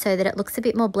little bit, so that it looks a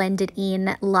bit more blended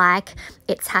in, like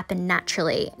it's happened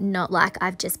naturally. visually, not like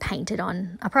I've just painted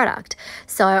on a product.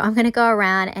 So I'm going to go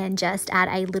around and just add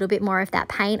a little bit more of that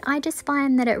paint. I just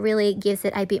find that it really gives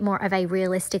it a bit more of a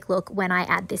realistic look when I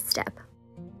add this step.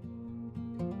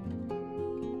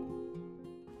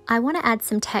 I want to add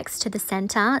some text to the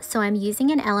center, so I'm using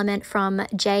an element from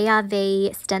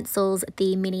JRV Stencils,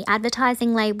 the mini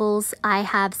advertising labels. I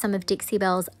have some of Dixie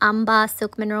Belle's Umber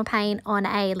Silk Mineral Paint on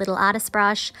a little artist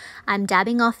brush. I'm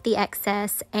dabbing off the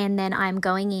excess, and then I'm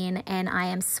going in and I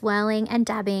am swirling and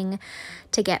dabbing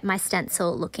to get my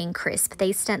stencil looking crisp.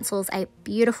 These stencils are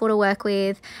beautiful to work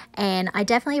with, and I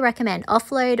definitely recommend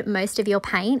offload most of your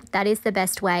paint. That is the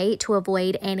best way to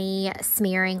avoid any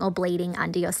smearing or bleeding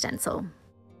under your stencil.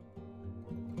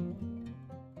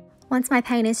 Once my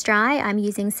paint is dry, I'm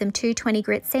using some 220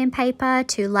 grit sandpaper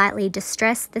to lightly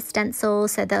distress the stencil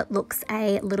so that it looks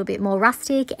a little bit more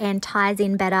rustic and ties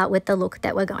in better with the look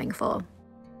that we're going for.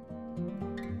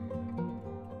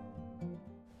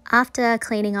 After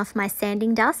cleaning off my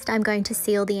sanding dust, I'm going to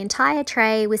seal the entire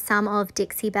tray with some of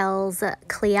Dixie Belle's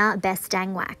clear Best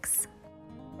Dang wax.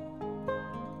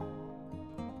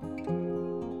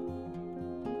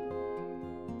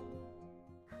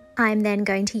 I'm then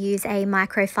going to use a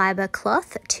microfiber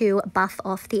cloth to buff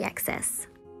off the excess.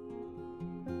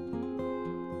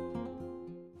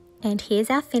 And here's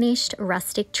our finished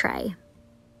rustic tray.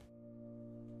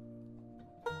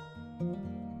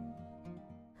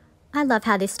 I love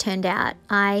how this turned out.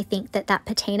 I think that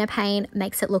patina paint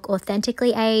makes it look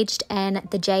authentically aged, and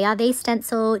the JRV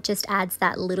stencil just adds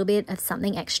that little bit of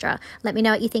something extra. Let me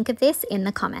know what you think of this in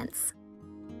the comments.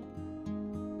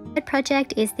 The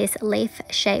project is this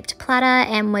leaf-shaped platter,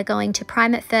 and we're going to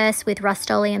prime it first with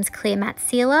Rustoleum's Clear Matte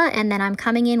Sealer, and then I'm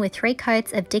coming in with 3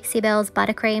 coats of Dixie Belle's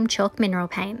Buttercream Chalk Mineral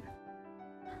Paint.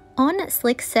 On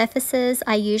slick surfaces,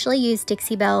 I usually use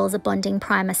Dixie Belle's Bonding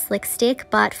Primer Slick Stick,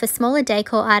 but for smaller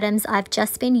decor items, I've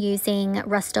just been using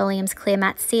Rustoleum's Clear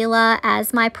Matte Sealer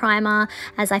as my primer,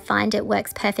 as I find it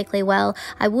works perfectly well.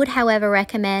 I would, however,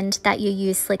 recommend that you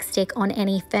use Slick Stick on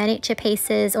any furniture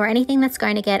pieces or anything that's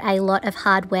going to get a lot of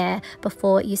hardware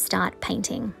before you start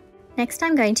painting. Next,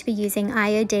 I'm going to be using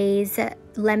IOD's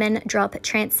Lemon Drop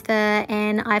Transfer,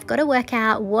 and I've got to work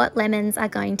out what lemons are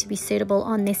going to be suitable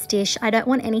on this dish. I don't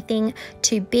want anything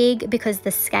too big because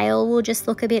the scale will just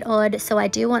look a bit odd, so I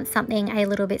do want something a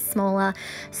little bit smaller.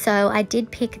 So I did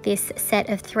pick this set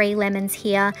of 3 lemons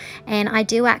here, and I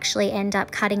do actually end up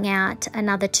cutting out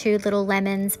another 2 little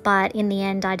lemons, but in the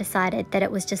end I decided that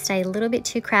it was just a little bit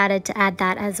too crowded to add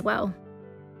that as well.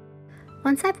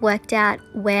 Once I've worked out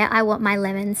where I want my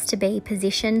lemons to be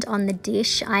positioned on the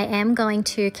dish, I am going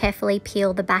to carefully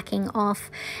peel the backing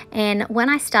off. And when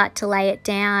I start to lay it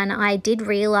down, I did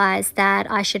realize that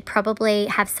I should probably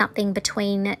have something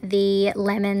between the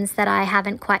lemons that I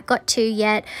haven't quite got to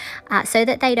yet, so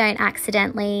that they don't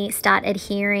accidentally start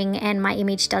adhering and my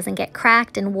image doesn't get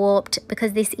cracked and warped,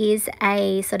 because this is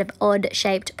a sort of odd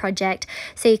shaped project.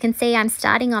 So you can see I'm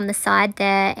starting on the side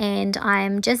there, and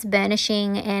I'm just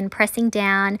burnishing and pressing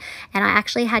down, and I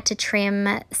actually had to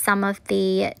trim some of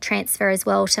the transfer as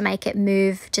well to make it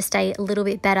move just a little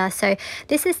bit better. So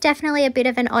this is definitely a bit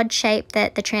of an odd shape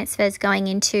that the transfer is going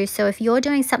into. So if you're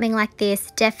doing something like this,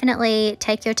 definitely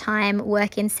take your time,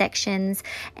 work in sections,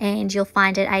 and you'll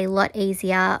find it a lot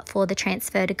easier for the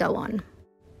transfer to go on.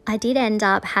 I did end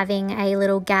up having a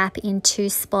little gap in 2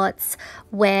 spots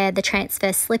where the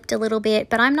transfer slipped a little bit,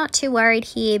 but I'm not too worried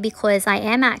here because I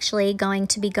am actually going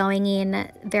to be going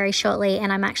in very shortly,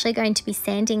 and I'm actually going to be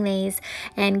sanding these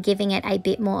and giving it a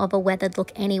bit more of a weathered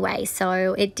look anyway,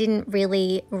 so it didn't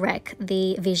really wreck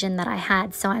the vision that I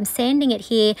had. So I'm sanding it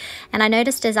here, and I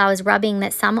noticed as I was rubbing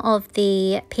that some of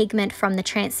the pigment from the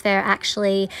transfer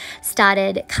actually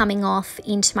started coming off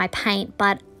into my paint,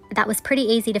 but that was pretty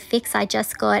easy to fix. I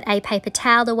just got a paper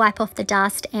towel to wipe off the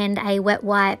dust and a wet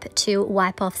wipe to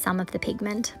wipe off some of the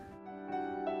pigment.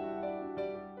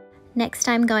 Next,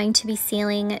 I'm going to be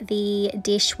sealing the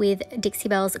dish with Dixie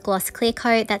Belle's Gloss Clear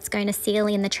Coat. That's going to seal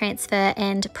in the transfer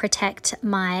and protect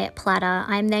my platter.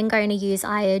 I'm then going to use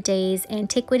IOD's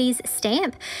Antiquities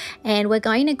stamp, and we're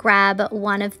going to grab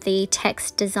one of the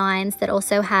text designs that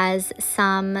also has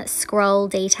some scroll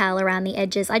detail around the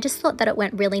edges. I just thought that it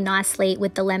went really nicely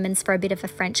with the lemons for a bit of a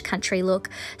French country look.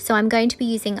 So I'm going to be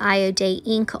using IOD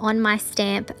ink on my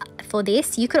stamp for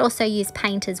this. You could also use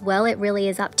paint as well. It really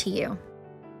is up to you.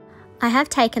 I have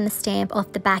taken the stamp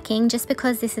off the backing just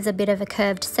because this is a bit of a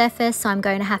curved surface, so I'm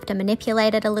going to have to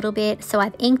manipulate it a little bit. So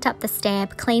I've inked up the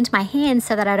stamp, cleaned my hands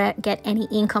so that I don't get any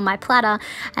ink on my platter,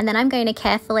 and then I'm going to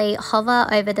carefully hover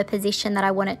over the position that I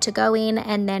want it to go in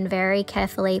and then very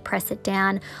carefully press it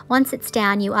down. Once it's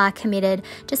down, you are committed.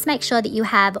 Just make sure that you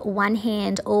have one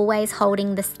hand always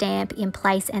holding the stamp in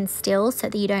place and still so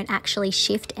that you don't actually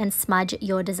shift and smudge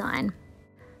your design.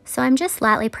 So I'm just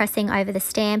lightly pressing over the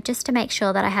stamp just to make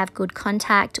sure that I have good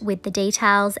contact with the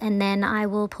details, and then I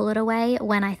will pull it away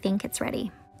when I think it's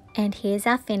ready. And here's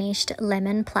our finished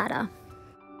lemon platter.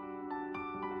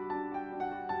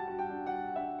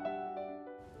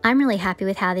 I'm really happy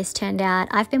with how this turned out.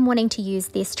 I've been wanting to use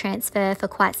this transfer for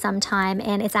quite some time,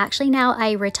 and it's actually now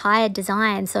a retired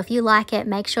design. So if you like it,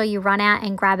 make sure you run out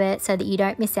and grab it so that you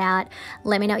don't miss out.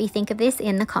 Let me know what you think of this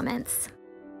in the comments.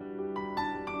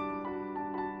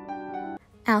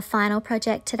 Our final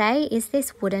project today is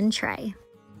this wooden tray.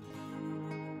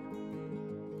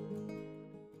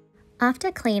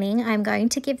 After cleaning, I'm going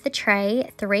to give the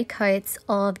tray 3 coats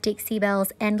of Dixie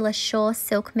Belle's Endless Shore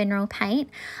Silk Mineral Paint.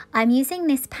 I'm using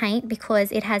this paint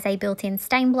because it has a built-in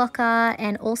stain blocker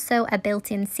and also a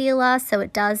built-in sealer, so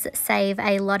it does save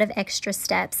a lot of extra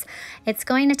steps. It's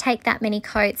going to take that many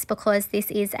coats because this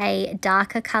is a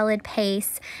darker coloured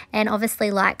piece, and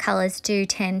obviously light colours do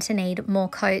tend to need more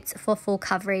coats for full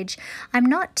coverage. I'm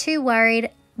not too worried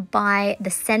by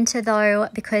the center though,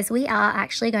 because we are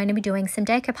actually going to be doing some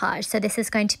decoupage. So this is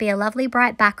going to be a lovely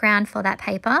bright background for that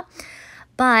paper,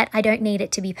 but I don't need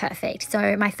it to be perfect.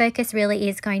 So my focus really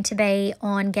is going to be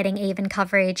on getting even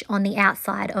coverage on the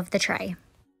outside of the tray.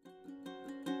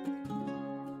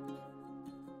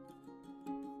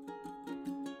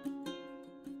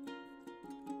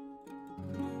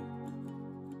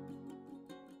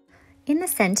 In the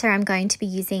center, I'm going to be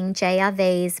using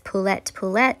JRV's Poulette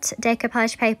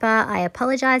decoupage paper. I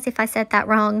apologize if I said that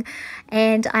wrong.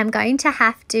 And I'm going to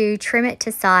have to trim it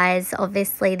to size.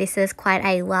 Obviously, this is quite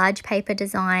a large paper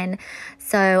design.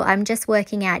 So I'm just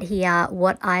working out here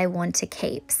what I want to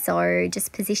keep. So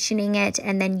just positioning it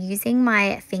and then using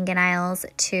my fingernails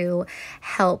to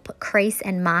help crease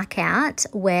and mark out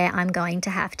where I'm going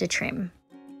to have to trim.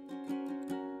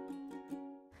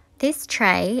 This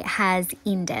tray has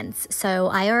indents, so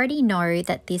I already know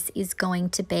that this is going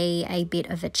to be a bit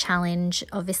of a challenge.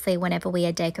 Obviously, whenever we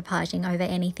are decoupaging over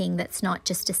anything that's not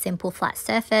just a simple flat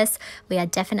surface, we are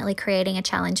definitely creating a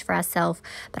challenge for ourselves.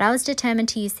 But I was determined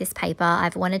to use this paper.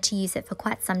 I've wanted to use it for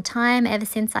quite some time, ever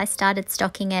since I started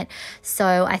stocking it.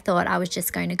 So I thought I was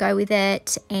just going to go with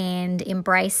it and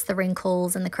embrace the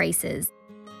wrinkles and the creases.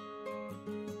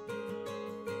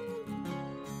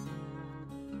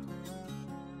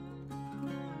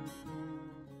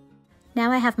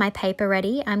 Now I have my paper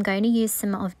ready. I'm going to use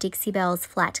some of Dixie Belle's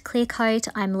flat clear coat.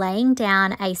 I'm laying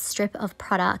down a strip of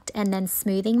product and then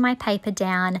smoothing my paper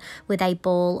down with a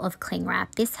ball of cling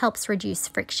wrap. This helps reduce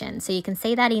friction. So you can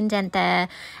see that indent there,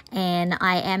 and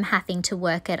I am having to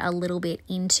work it a little bit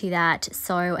into that.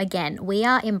 So again, we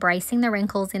are embracing the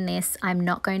wrinkles in this. I'm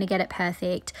not going to get it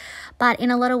perfect, but in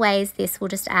a lot of ways, this will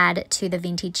just add to the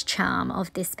vintage charm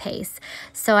of this piece.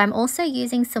 So I'm also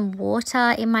using some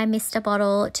water in my mister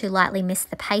bottle to lightly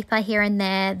mist the paper here and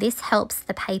there. This helps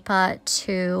the paper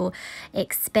to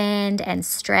expand and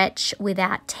stretch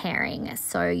without tearing.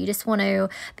 So you just want to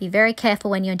be very careful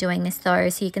when you're doing this though.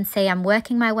 So you can see I'm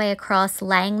working my way across,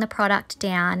 laying the product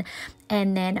down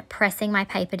and then pressing my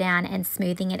paper down and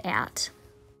smoothing it out.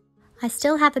 I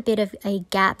still have a bit of a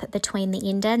gap between the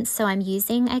indents, so I'm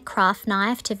using a craft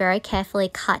knife to very carefully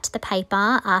cut the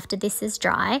paper after this is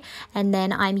dry, and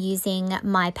then I'm using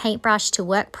my paintbrush to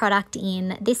work product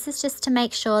in. This is just to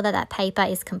make sure that that paper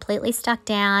is completely stuck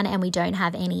down and we don't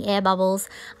have any air bubbles.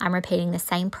 I'm repeating the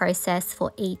same process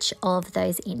for each of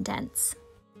those indents.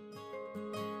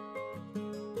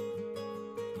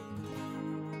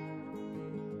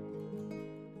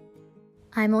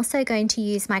 I'm also going to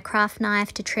use my craft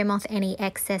knife to trim off any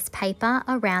excess paper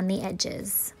around the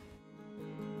edges.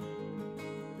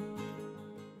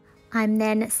 I'm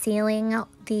then sealing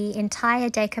the entire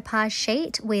decoupage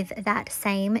sheet with that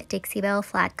same Dixie Belle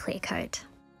flat clear coat.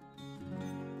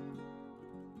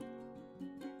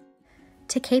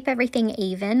 To keep everything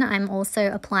even, I'm also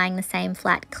applying the same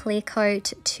flat clear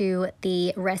coat to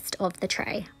the rest of the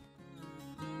tray.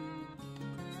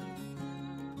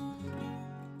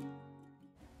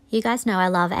 You guys know I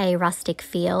love a rustic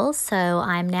feel, so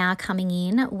I'm now coming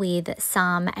in with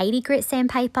some 80 grit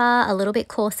sandpaper, a little bit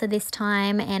coarser this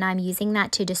time, and I'm using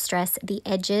that to distress the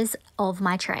edges of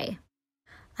my tray.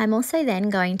 I'm also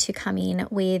then going to come in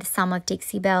with some of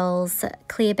Dixie Belle's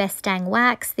Clear Bestang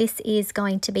Wax. This is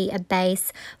going to be a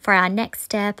base for our next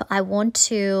step. I want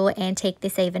to antique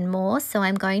this even more, so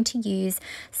I'm going to use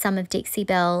some of Dixie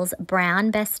Belle's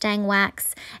Brown Bestang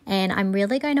Wax, and I'm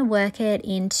really going to work it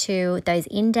into those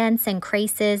indents and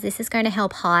creases. This is going to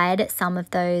help hide some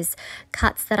of those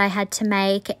cuts that I had to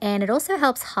make, and it also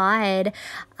helps hide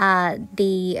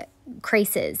the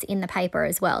creases in the paper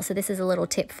as well. So this is a little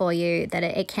tip for you that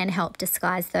it can help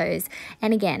disguise those.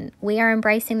 And again, we are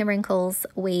embracing the wrinkles.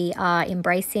 We are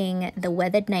embracing the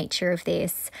weathered nature of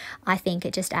this. I think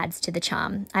it just adds to the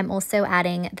charm. I'm also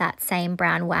adding that same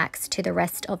brown wax to the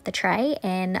rest of the tray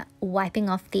and wiping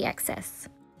off the excess.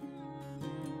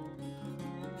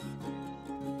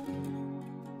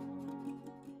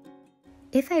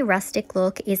 If a rustic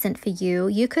look isn't for you,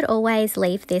 you could always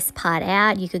leave this part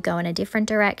out. You could go in a different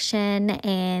direction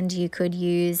and you could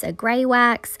use a grey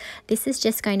wax. This is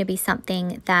just going to be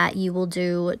something that you will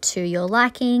do to your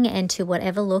liking and to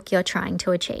whatever look you're trying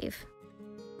to achieve.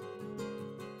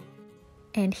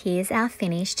 And here's our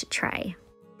finished tray.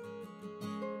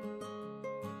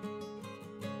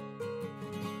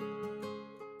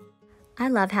 I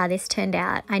love how this turned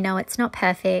out. I know it's not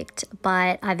perfect,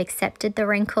 but I've accepted the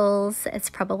wrinkles.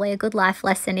 It's probably a good life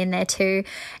lesson in there too,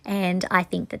 and I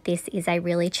think that this is a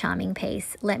really charming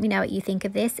piece. Let me know what you think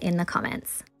of this in the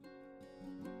comments.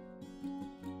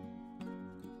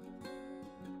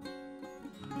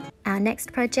 Our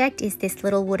next project is this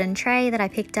little wooden tray that I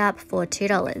picked up for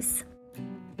 $2.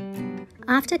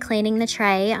 After cleaning the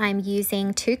tray, I'm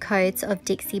using 2 coats of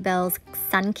Dixie Belle's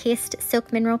Sun-Kissed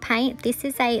Silk Mineral Paint. This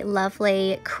is a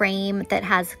lovely cream that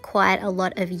has quite a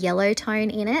lot of yellow tone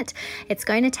in it. It's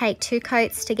going to take 2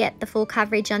 coats to get the full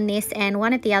coverage on this, and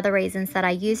one of the other reasons that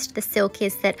I used the silk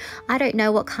is that I don't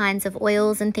know what kinds of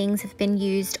oils and things have been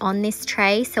used on this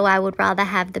tray, so I would rather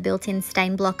have the built-in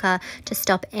stain blocker to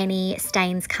stop any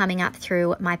stains coming up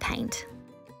through my paint.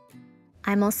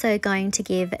 I'm also going to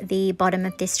give the bottom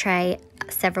of this tray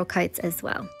several coats as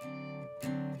well.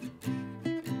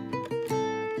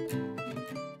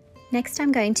 Next,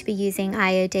 I'm going to be using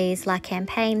IOD's La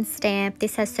Campagne stamp.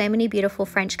 This has so many beautiful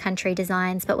French country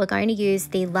designs, but we're going to use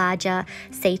the larger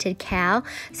seated cow.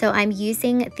 So I'm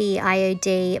using the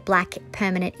IOD black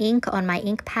permanent ink on my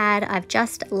ink pad. I've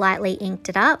just lightly inked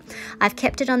it up. I've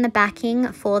kept it on the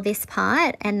backing for this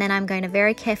part, and then I'm going to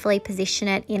very carefully position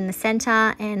it in the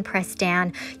center and press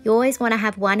down. You always want to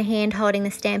have one hand holding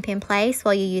the stamp in place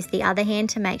while you use the other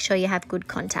hand to make sure you have good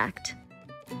contact.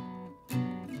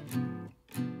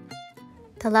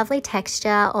 The lovely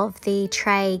texture of the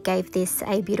tray gave this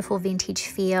a beautiful vintage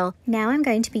feel. Now I'm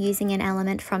going to be using an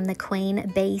element from the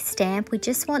Queen Bee stamp. We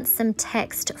just want some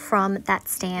text from that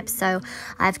stamp. So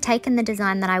I've taken the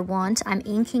design that I want, I'm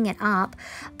inking it up,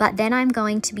 but then I'm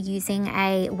going to be using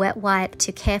a wet wipe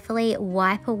to carefully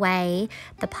wipe away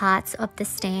the parts of the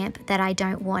stamp that I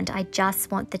don't want. I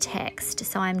just want the text.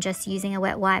 So I'm just using a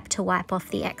wet wipe to wipe off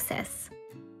the excess.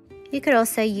 You could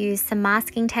also use some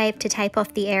masking tape to tape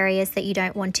off the areas that you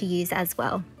don't want to use as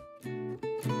well.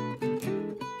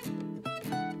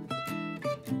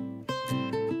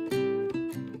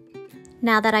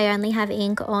 Now that I only have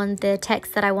ink on the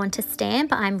text that I want to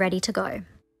stamp, I'm ready to go.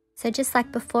 So just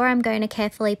like before, I'm going to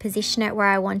carefully position it where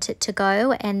I want it to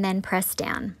go and then press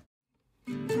down.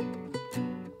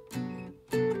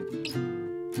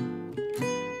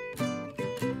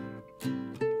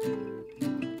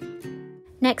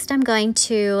 Next, I'm going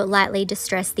to lightly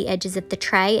distress the edges of the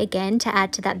tray again to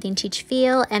add to that vintage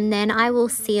feel, and then I will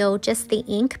seal just the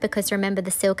ink because remember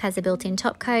the silk has a built-in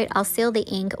top coat. I'll seal the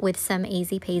ink with some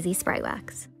easy peasy spray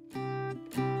wax.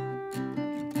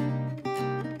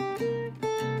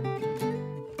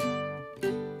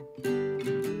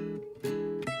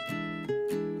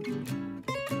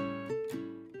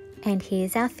 And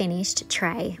here's our finished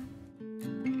tray.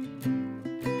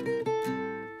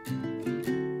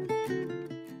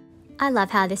 I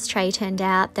love how this tray turned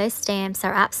out. Those stamps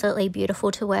are absolutely beautiful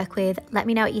to work with. Let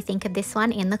me know what you think of this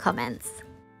one in the comments.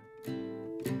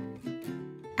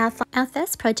 Our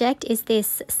first project is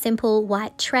this simple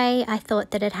white tray. I thought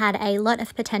that it had a lot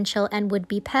of potential and would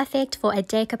be perfect for a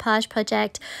decoupage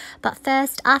project. But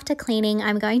first, after cleaning,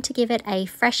 I'm going to give it a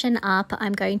freshen up.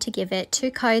 I'm going to give it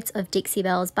 2 coats of Dixie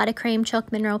Belle's Buttercream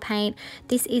Chalk Mineral Paint.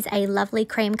 This is a lovely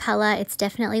cream color. It's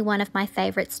definitely one of my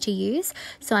favorites to use.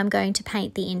 So I'm going to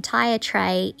paint the entire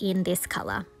tray in this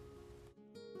color.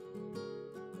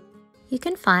 You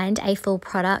can find a full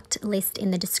product list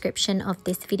in the description of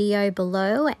this video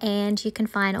below, and you can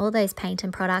find all those paint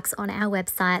and products on our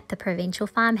website,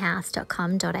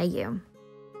 theprovincialfarmhouse.com.au.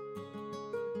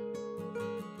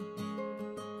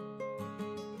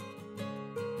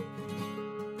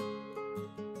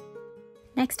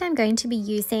 Next, I'm going to be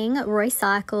using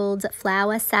recycled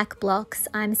flour sack blocks.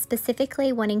 I'm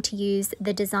specifically wanting to use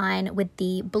the design with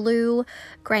the blue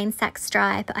grain sack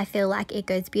stripe. I feel like it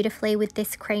goes beautifully with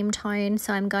this cream tone,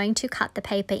 so I'm going to cut the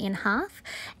paper in half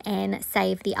and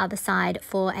save the other side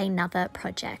for another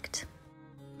project.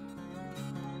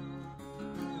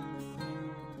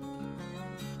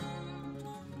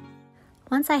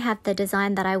 Once I have the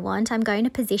design that I want, I'm going to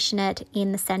position it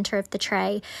in the center of the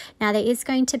tray. Now there is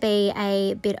going to be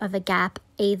a bit of a gap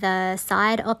either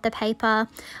side of the paper,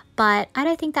 but I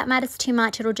don't think that matters too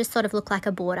much. It'll just sort of look like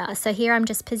a border. So here I'm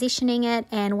just positioning it,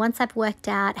 and once I've worked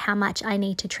out how much I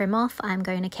need to trim off, I'm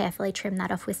going to carefully trim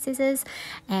that off with scissors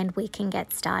and we can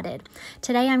get started.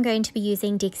 Today I'm going to be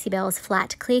using Dixie Belle's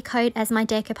flat clear coat as my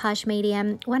decoupage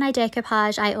medium. When I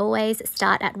decoupage, I always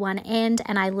start at one end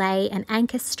and I lay an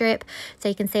anchor strip. So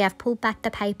you can see I've pulled back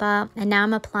the paper and now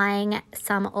I'm applying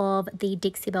some of the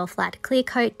Dixie Belle flat clear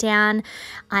coat down.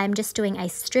 I'm just doing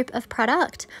a strip of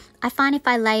product. I find if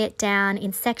I lay it down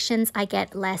in sections, I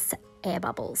get less air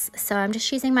bubbles. So I'm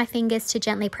just using my fingers to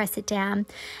gently press it down,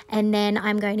 and then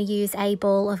I'm going to use a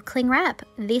ball of cling wrap.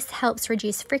 This helps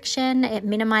reduce friction. It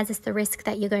minimizes the risk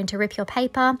that you're going to rip your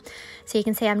paper. So you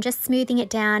can see I'm just smoothing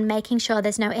it down, making sure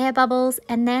there's no air bubbles,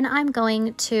 and then I'm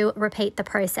going to repeat the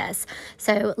process.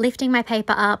 So lifting my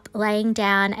paper up, laying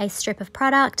down a strip of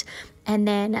product, and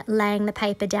then laying the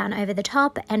paper down over the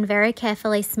top and very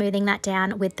carefully smoothing that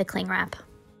down with the cling wrap.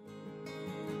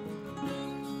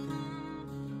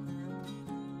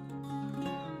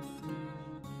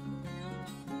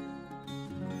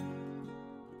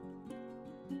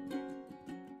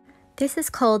 This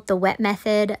is called the wet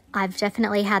method. I've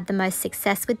definitely had the most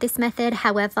success with this method.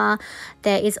 However,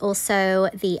 there is also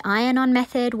the iron-on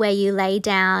method where you lay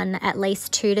down at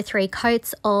least 2 to 3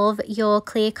 coats of your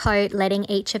clear coat, letting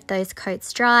each of those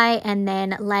coats dry, and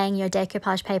then laying your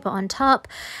decoupage paper on top,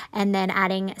 and then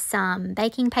adding some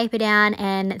baking paper down,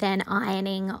 and then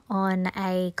ironing on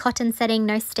a cotton setting,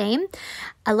 no steam.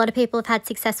 A lot of people have had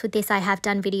success with this. I have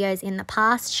done videos in the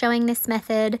past showing this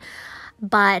method,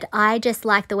 but I just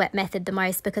like the wet method the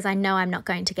most because I know I'm not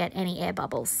going to get any air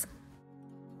bubbles.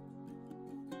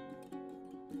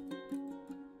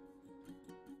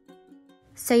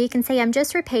 So you can see I'm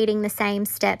just repeating the same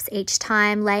steps each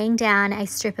time, laying down a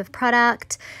strip of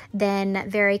product, then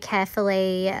very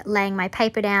carefully laying my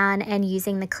paper down and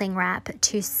using the cling wrap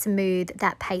to smooth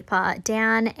that paper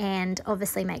down and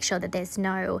obviously make sure that there's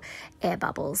no air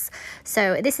bubbles.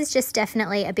 So this is just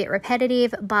definitely a bit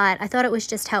repetitive, but I thought it was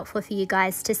just helpful for you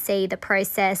guys to see the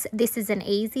process. This is an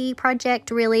easy project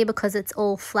really because it's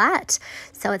all flat,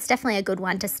 so it's definitely a good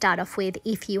one to start off with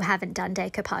if you haven't done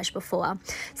decoupage before.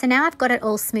 So now I've got it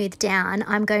all smoothed down,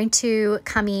 I'm going to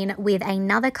come in with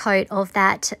another coat of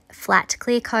that flat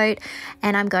clear coat,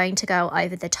 and I'm going to go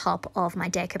over the top of my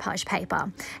decoupage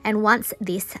paper. And once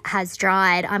this has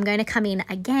dried, I'm going to come in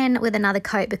again with another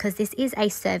coat because this is a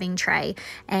serving tray,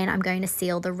 and I'm going to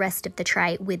seal the rest of the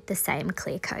tray with the same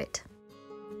clear coat.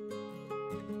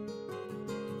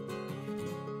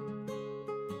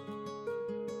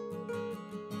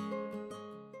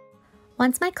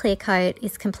 Once my clear coat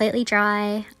is completely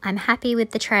dry, I'm happy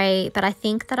with the tray, but I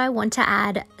think that I want to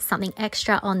add something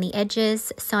extra on the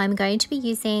edges, so I'm going to be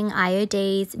using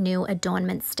IOD's new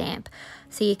adornment stamp.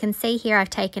 So you can see here I've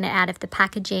taken it out of the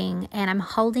packaging and I'm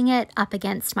holding it up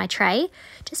against my tray,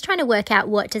 just trying to work out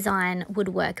what design would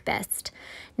work best.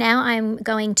 Now I'm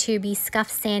going to be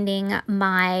scuff sanding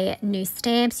my new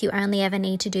stamps. You only ever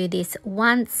need to do this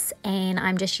once, and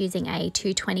I'm just using a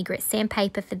 220 grit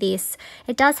sandpaper for this.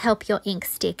 It does help your ink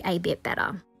stick a bit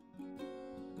better.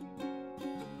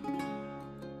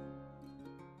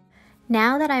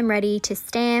 Now that I'm ready to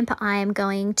stamp, I'm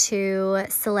going to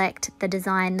select the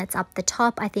design that's up the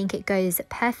top. I think it goes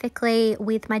perfectly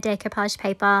with my decoupage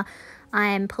paper.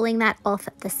 I'm pulling that off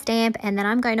the stamp, and then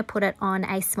I'm going to put it on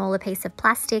a smaller piece of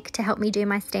plastic to help me do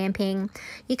my stamping.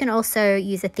 You can also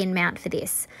use a thin mount for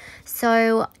this.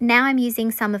 So now I'm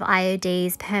using some of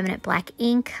IOD's permanent black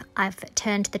ink. I've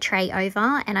turned the tray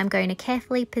over and I'm going to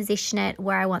carefully position it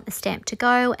where I want the stamp to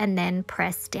go and then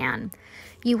press down.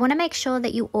 You want to make sure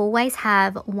that you always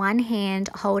have one hand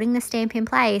holding the stamp in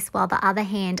place while the other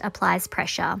hand applies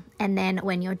pressure, and then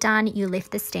when you're done, you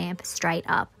lift the stamp straight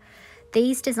up.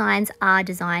 These designs are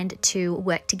designed to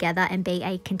work together and be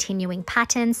a continuing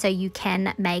pattern, so you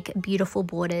can make beautiful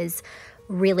borders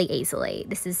really easily.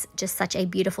 This is just such a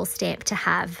beautiful stamp to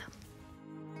have.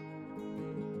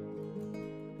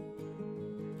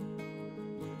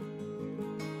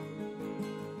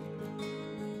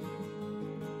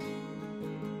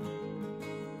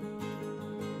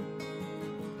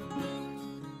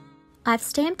 I've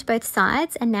stamped both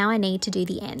sides and now I need to do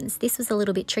the ends. This was a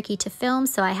little bit tricky to film,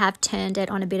 so I have turned it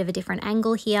on a bit of a different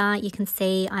angle here. You can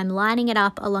see I'm lining it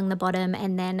up along the bottom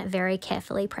and then very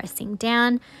carefully pressing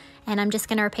down. And I'm just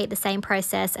going to repeat the same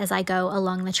process as I go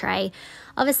along the tray.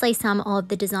 Obviously some of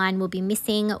the design will be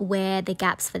missing where the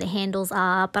gaps for the handles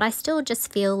are, but I still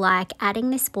just feel like adding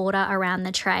this border around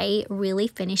the tray really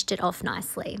finished it off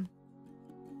nicely.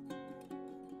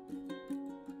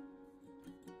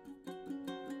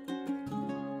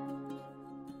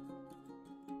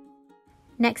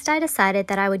 Next, I decided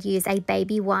that I would use a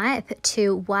baby wipe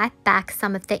to wipe back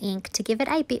some of the ink to give it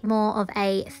a bit more of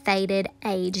a faded,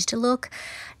 aged look.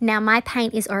 Now, my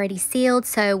paint is already sealed,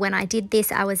 so when I did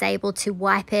this, I was able to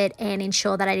wipe it and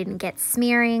ensure that I didn't get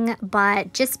smearing,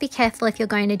 but just be careful if you're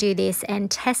going to do this and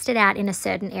test it out in a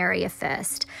certain area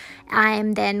first. I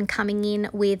am then coming in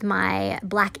with my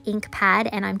black ink pad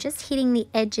and I'm just hitting the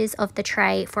edges of the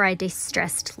tray for a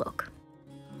distressed look.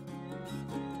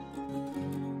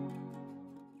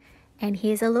 And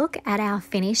here's a look at our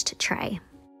finished tray.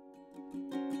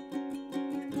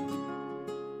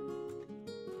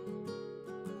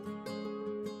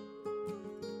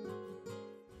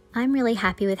 I'm really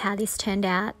happy with how this turned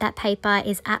out. That paper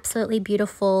is absolutely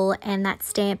beautiful and that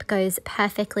stamp goes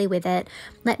perfectly with it.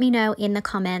 Let me know in the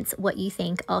comments what you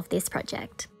think of this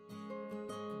project.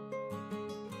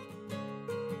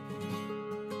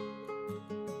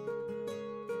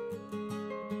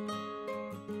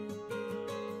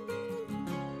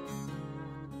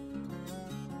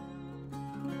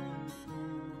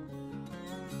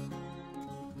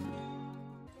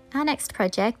 Our next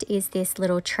project is this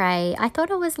little tray. I thought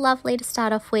it was lovely to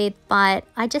start off with, but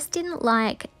I just didn't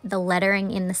like the lettering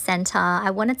in the center.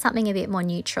 I wanted something a bit more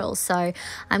neutral, so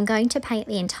I'm going to paint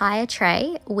the entire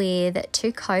tray with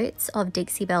 2 coats of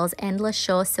Dixie Belle's Endless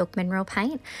Shore Silk Mineral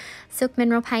Paint. Silk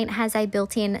Mineral Paint has a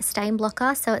built-in stain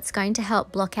blocker, so it's going to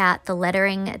help block out the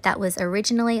lettering that was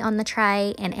originally on the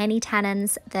tray and any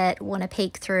tannins that want to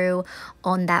peek through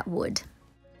on that wood.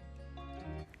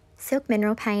 Silk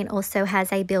Mineral Paint also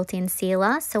has a built-in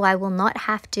sealer, so I will not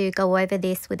have to go over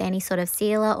this with any sort of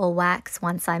sealer or wax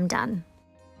once I'm done.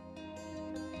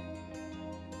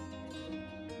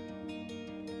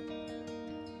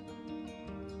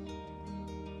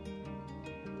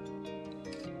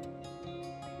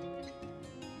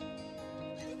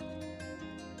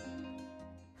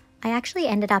 I actually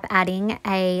ended up adding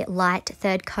a light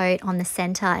 3rd coat on the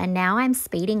center, and now I'm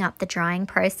speeding up the drying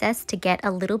process to get a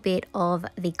little bit of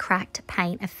the cracked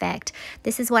paint effect.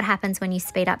 This is what happens when you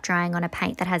speed up drying on a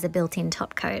paint that has a built-in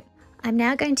top coat. I'm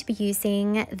now going to be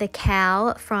using the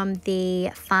cow from the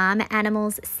Farm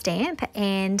Animals stamp,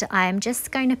 and I'm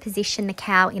just going to position the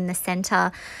cow in the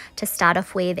center to start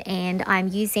off with, and I'm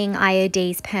using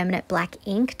IOD's permanent black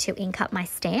ink to ink up my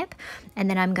stamp, and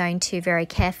then I'm going to very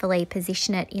carefully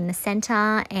position it in the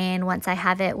center, and once I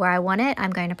have it where I want it, I'm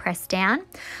going to press down.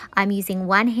 I'm using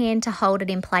one hand to hold it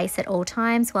in place at all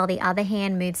times while the other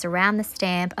hand moves around the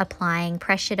stamp, applying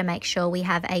pressure to make sure we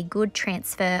have a good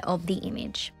transfer of the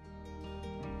image.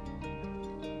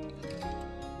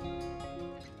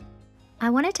 I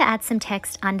wanted to add some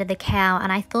text under the cow,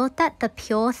 and I thought that the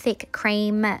pure thick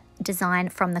cream design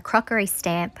from the crockery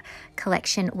stamp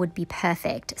collection would be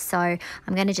perfect. So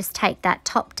I'm going to just take that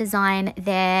top design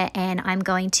there and I'm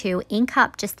going to ink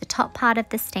up just the top part of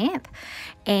the stamp,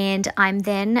 and I'm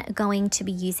then going to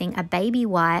be using a baby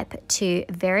wipe to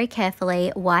very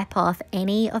carefully wipe off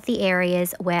any of the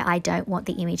areas where I don't want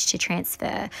the image to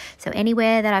transfer. So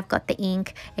anywhere that I've got the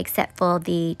ink except for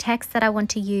the text that I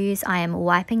want to use, I am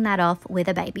wiping that off with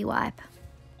a baby wipe.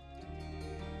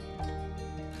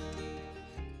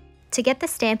 To get the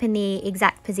stamp in the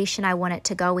exact position I want it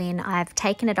to go in, I've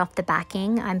taken it off the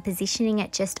backing, I'm positioning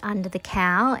it just under the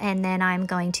cow, and then I'm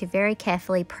going to very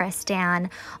carefully press down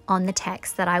on the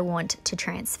text that I want to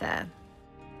transfer.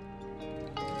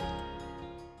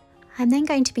 I'm then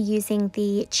going to be using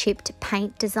the chipped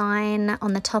paint design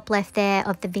on the top left there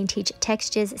of the Vintage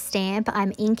Textures stamp.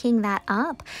 I'm inking that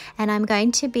up and I'm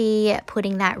going to be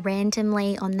putting that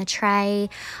randomly on the tray.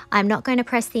 I'm not going to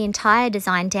press the entire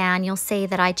design down. You'll see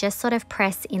that I just sort of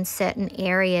press in certain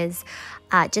areas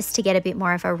just to get a bit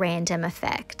more of a random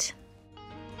effect.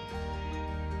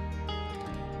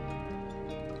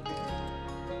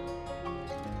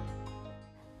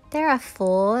 There are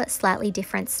 4 slightly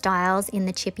different styles in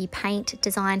the chippy paint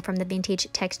design from the Vintage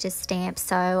Textures stamp,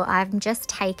 so I'm just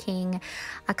taking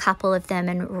a couple of them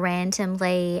and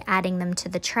randomly adding them to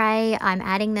the tray. I'm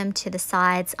adding them to the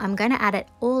sides. I'm going to add it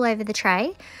all over the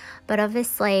tray, but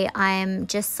obviously I'm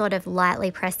just sort of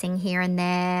lightly pressing here and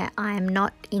there. I'm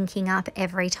not inking up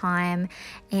every time,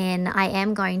 and I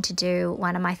am going to do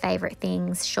one of my favorite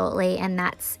things shortly, and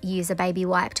that's use a baby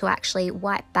wipe to actually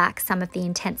wipe back some of the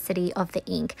intensity of the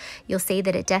ink. You'll see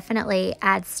that it definitely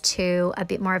adds to a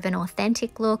bit more of an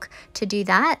authentic look to do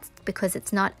that, because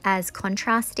it's not as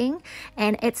contrasting,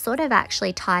 and it sort of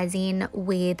actually ties in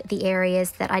with the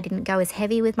areas that I didn't go as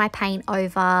heavy with my paint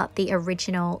over the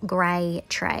original grey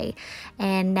tray.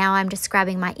 And now I'm just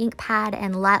grabbing my ink pad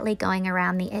and lightly going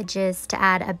around the edges to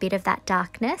add a bit of that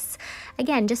darkness,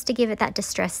 again just to give it that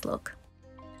distressed look.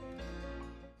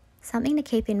 Something to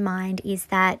keep in mind is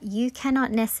that you cannot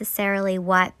necessarily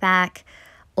wipe back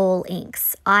all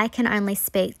inks. I can only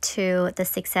speak to the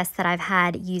success that I've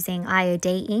had using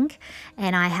IOD ink,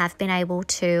 and I have been able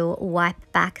to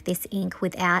wipe back this ink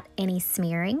without any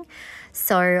smearing.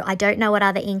 So I don't know what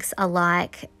other inks are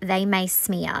like. They may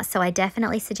smear, so I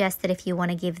definitely suggest that if you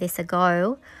want to give this a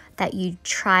go, that you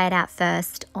try it out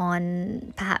first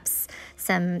on perhaps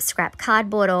some scrap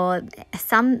cardboard or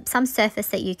some surface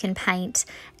that you can paint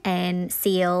and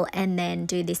seal, and then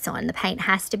do this on. The paint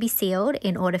has to be sealed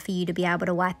in order for you to be able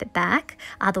to wipe it back,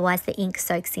 otherwise the ink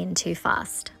soaks in too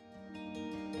fast.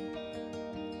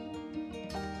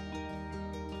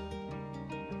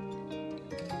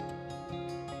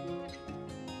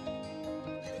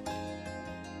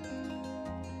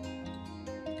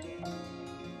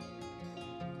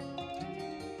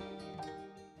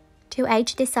 To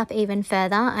age this up even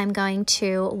further, I'm going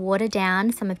to water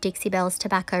down some of Dixie Belle's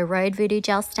Tobacco Road Voodoo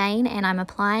Gel Stain, and I'm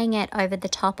applying it over the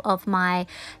top of my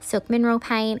Silk Mineral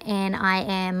paint, and I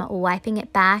am wiping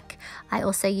it back. I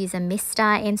also use a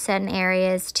mister in certain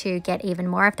areas to get even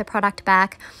more of the product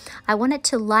back. I want it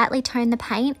to lightly tone the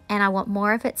paint, and I want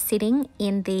more of it sitting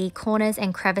in the corners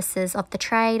and crevices of the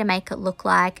tray to make it look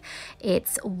like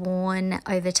it's worn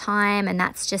over time, and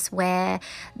that's just where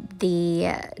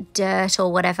the dirt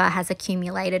or whatever has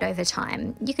accumulated over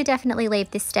time. You could definitely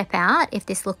leave this step out if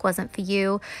this look wasn't for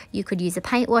you. You could use a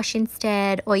paint wash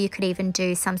instead, or you could even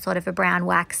do some sort of a brown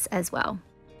wax as well.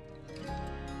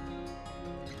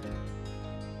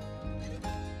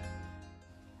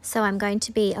 So I'm going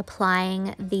to be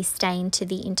applying the stain to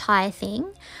the entire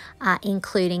thing,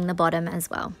 including the bottom as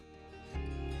well.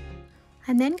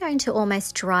 I'm then going to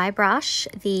almost dry brush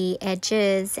the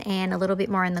edges and a little bit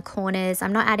more in the corners.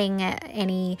 I'm not adding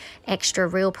any extra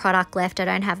real product left. I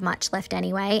don't have much left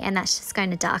anyway, and that's just going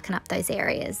to darken up those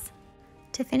areas.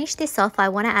 To finish this off, I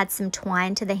want to add some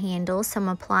twine to the handle, so I'm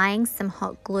applying some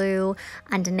hot glue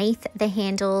underneath the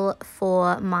handle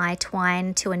for my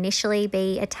twine to initially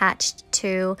be attached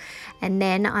to, and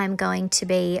then I'm going to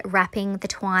be wrapping the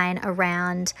twine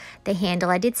around the handle.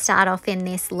 I did start off in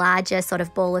this larger sort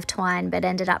of ball of twine, but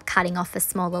ended up cutting off a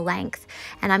smaller length,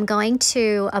 and I'm going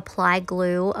to apply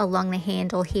glue along the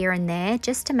handle here and there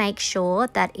just to make sure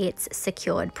that it's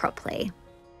secured properly.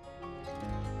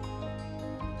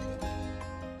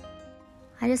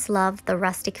 I just love the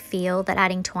rustic feel that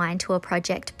adding twine to a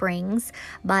project brings,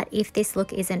 but if this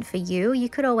look isn't for you, you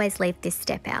could always leave this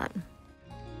step out.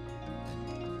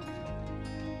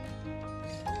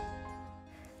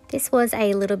 This was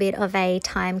a little bit of a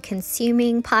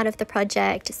time-consuming part of the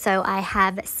project, so I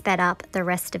have sped up the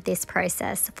rest of this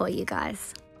process for you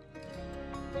guys.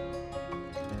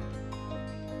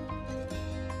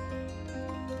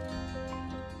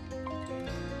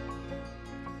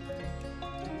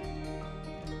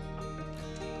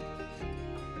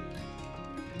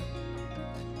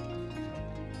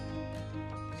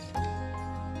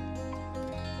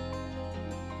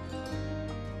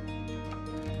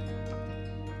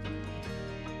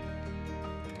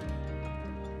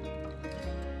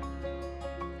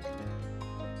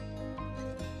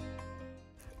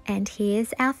 And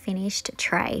here's our finished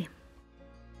tray.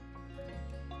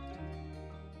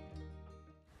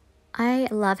 I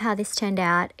love how this turned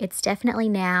out. It's definitely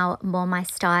now more my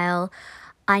style.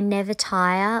 I never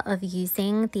tire of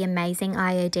using the amazing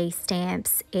IOD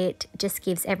stamps. It just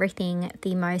gives everything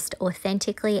the most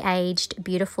authentically aged,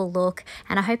 beautiful look,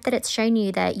 and I hope that it's shown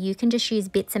you that you can just use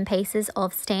bits and pieces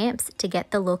of stamps to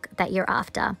get the look that you're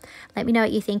after. Let me know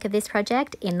what you think of this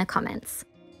project in the comments.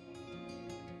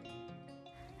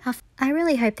 I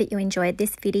really hope that you enjoyed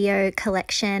this video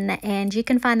collection, and you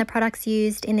can find the products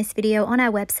used in this video on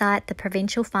our website,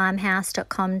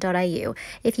 theprovincialfarmhouse.com.au.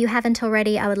 If you haven't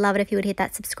already, I would love it if you would hit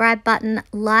that subscribe button,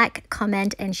 like,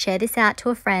 comment, and share this out to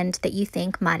a friend that you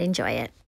think might enjoy it.